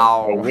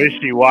 Wow.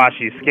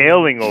 Wishy-washy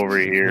scaling over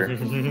here.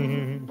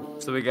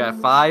 So we got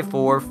 5,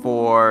 4,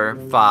 4,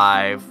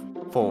 5,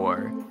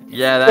 4.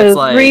 Yeah, that's So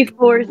like 3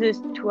 fours is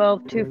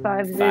 12, 2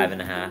 fives is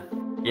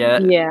 5.5. yeah.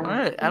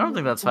 Yeah. I don't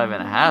think that's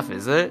 5.5,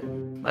 is it?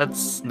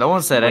 That's no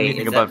one said Wait,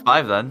 anything is about that-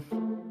 5 then.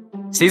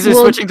 Caesar's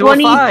Well, switching to a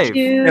 5. 22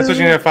 Yeah,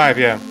 switching to 5.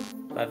 Yeah.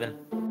 11.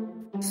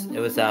 It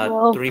was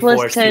 12 3 plus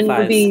fours, 10 2 would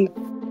fives. be,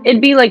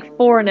 it'd be like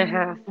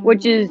 4.5,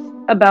 which is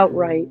about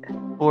right.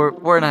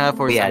 4.5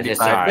 or Yeah, 75.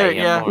 just sorry. There,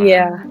 Yeah,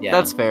 yeah, Yeah.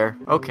 that's fair.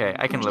 Okay,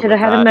 I can live Should with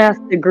have had a that.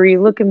 math degree.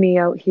 Look at me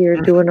out here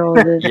doing all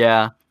this.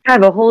 Yeah. I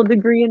have a whole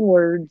degree in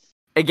words.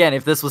 Again,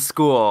 if this was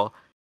school,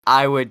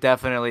 I would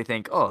definitely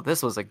think, oh,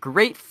 this was a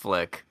great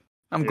flick.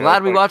 I'm Yeah,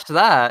 glad we like- watched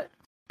that.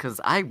 Because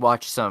I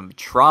watched some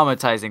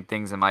traumatizing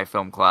things in my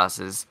film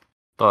classes.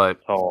 But,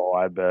 Oh,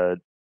 I bet.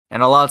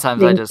 and a lot of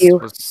times I Thank just you.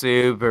 was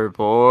super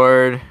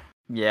bored.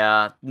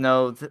 Yeah,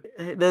 no,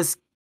 this,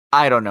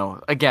 I don't know.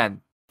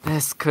 Again,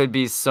 this could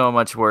be so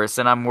much worse.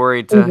 And I'm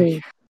worried to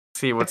Mhm.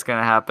 see what's going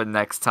to happen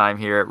next time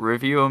here at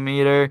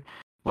Review-O-Meter.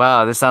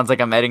 Wow, this sounds like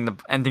I'm ending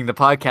the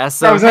podcast.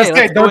 So, I was hey, gonna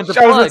say, let's go with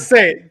the I was gonna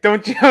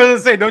plug.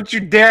 say, don't you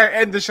dare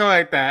end the show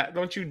like that.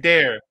 Don't you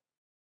dare.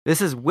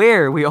 This is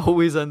where we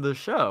always end the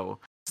show.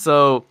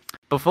 So,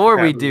 before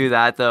we Yeah. do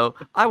that, though,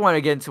 I want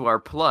to get into our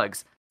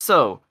plugs.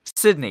 So,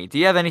 Sydney, do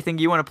you have anything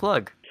you want to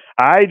plug?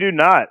 I do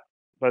not.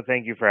 But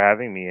thank you for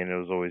having me, and it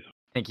was always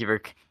Thank you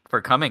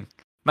for coming.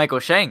 Michael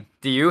Shang,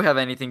 do you have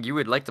anything you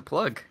would like to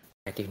plug?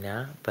 I do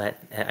not, but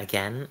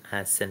again,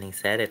 as Sydney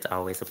said, it's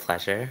always a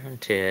pleasure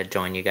to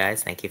join you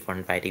guys. Thank you for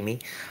inviting me,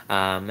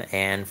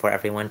 and for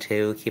everyone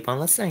to keep on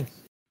listening.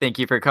 Thank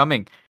you for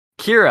coming.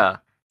 Kira,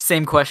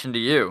 same question to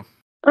you.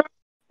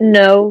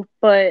 No,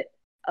 but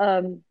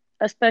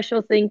a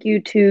special thank you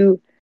to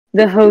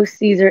the host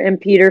Caesar and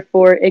Peter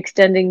for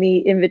extending the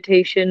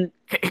invitation.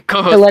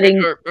 Co-host.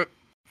 letting-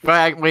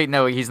 Wait,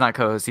 no, he's not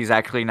co-host. He's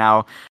actually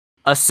now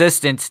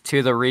assistant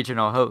to the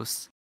regional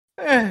host.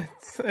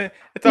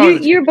 It's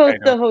always You're both I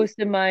know. the host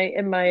in my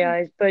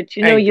eyes, but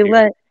you know Thank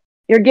you.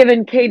 you're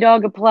giving K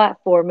Dog a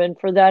platform, and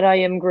for that I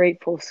am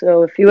grateful.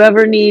 So if you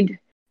ever need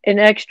an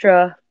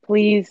extra,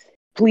 please,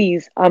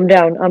 I'm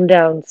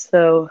down.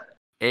 So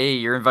Hey,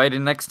 you're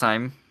invited next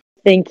time.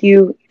 thank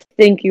you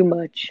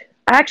much.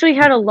 I actually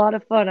had a lot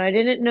of fun. I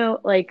didn't know,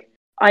 like,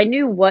 I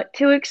knew what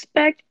to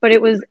expect, but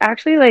it was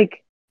actually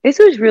like, this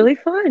was really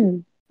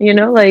fun. You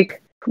know,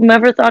 like,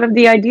 whomever thought of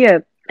the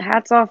idea,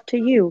 hats off to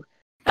you.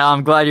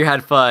 I'm glad you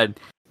had fun.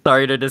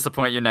 Sorry to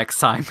disappoint you next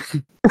time.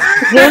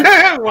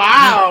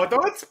 Wow,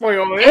 don't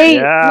spoil it. Hey,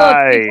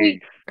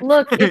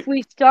 Yikes. if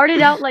we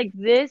started out like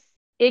this,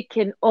 it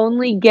can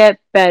only get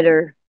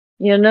better.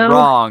 You know?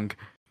 Wrong.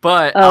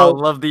 But Oh.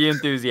 I love the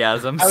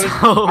enthusiasm. I was,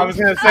 So I was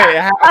gonna say,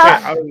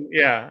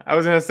 I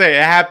was gonna say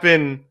it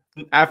happened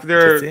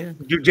after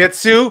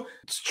Jujutsu,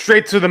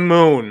 straight to the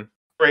moon.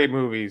 Great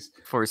movies.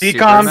 for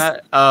Decoms- Superman.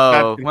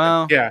 Oh,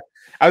 well. Yeah,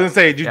 I was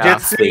gonna say Yeah.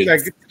 Jujutsu. Sweet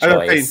Like I was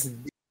gonna choice. say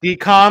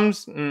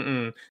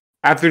decoms.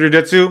 After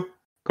Jujutsu,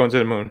 going to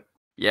the moon.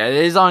 Yeah, it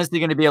is honestly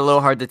going to be a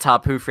little hard to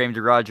top Who Framed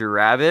Roger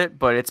Rabbit,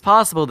 but it's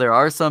possible there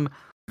are some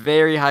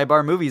very high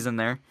bar movies in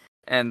there.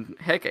 And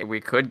heck, we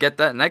could get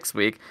that next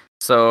week.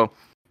 So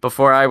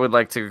before I would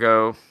like to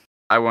go,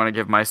 I want to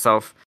give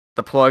myself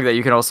the plug that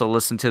you can also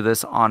listen to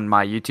this on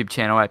my YouTube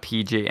channel at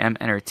PJM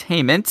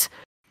Entertainment.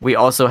 We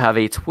also have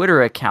a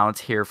Twitter account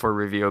here for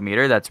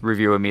Review-O-Meter. That's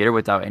Review-O-Meter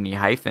without any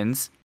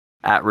hyphens.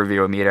 At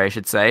Review-O-Meter, I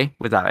should say,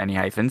 without any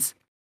hyphens.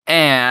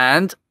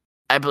 And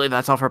I believe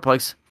that's all for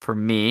plugs for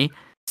me.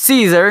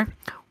 Caesar,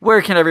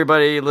 where can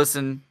everybody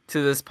listen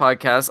to this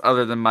podcast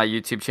other than my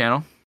YouTube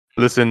channel?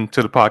 Listen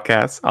to the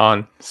podcast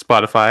on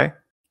Spotify,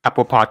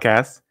 Apple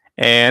Podcasts,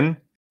 and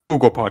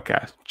Google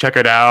Podcasts. Check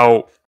it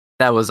out.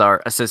 That was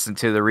our assistant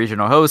to the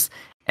regional host,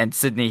 and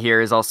Sydney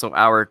here is also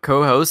our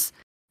co-host.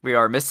 We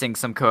are missing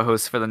some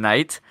co-hosts for the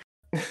night.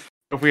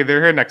 Hopefully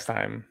they're here next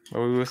time.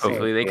 But we will see.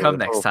 Hopefully they come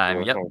next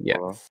time. Yep. Yeah.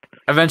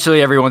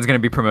 Eventually everyone's going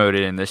to be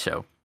promoted in this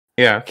show.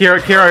 Yeah.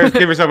 Kira,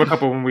 give yourself a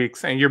couple of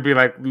weeks and you'll be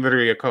like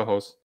literally a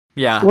co-host.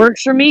 Yeah.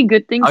 Works for me.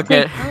 Good things I'll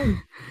take get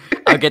time.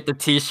 I'll get the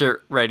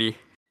t-shirt ready.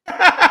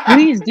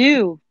 Please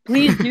do.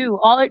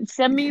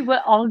 Send me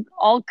what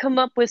I'll come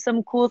up with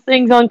some cool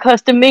things on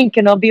Custom Ink,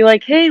 and I'll be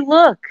like, hey,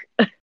 look.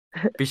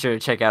 Be sure to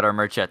check out our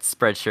merch at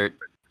Spreadshirt.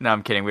 No,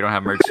 I'm kidding. We don't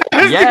have merch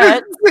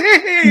yet.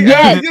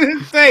 Yes. I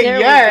didn't say There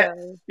we yet.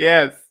 go.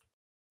 Yes.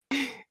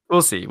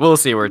 We'll see. We'll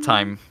see where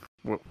time.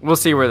 We'll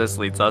see where this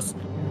leads us.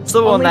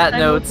 So Only on that time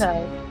will note,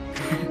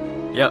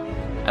 tell. yep.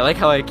 I like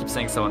how I keep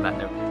saying so on that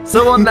note.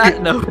 So on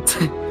that note,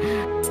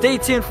 stay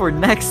tuned for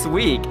next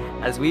week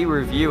as we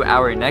review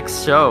our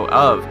next show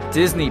of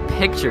Disney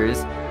Pictures,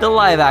 the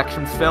live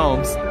action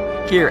films,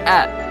 here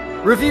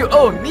at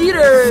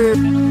Review-O-Meter.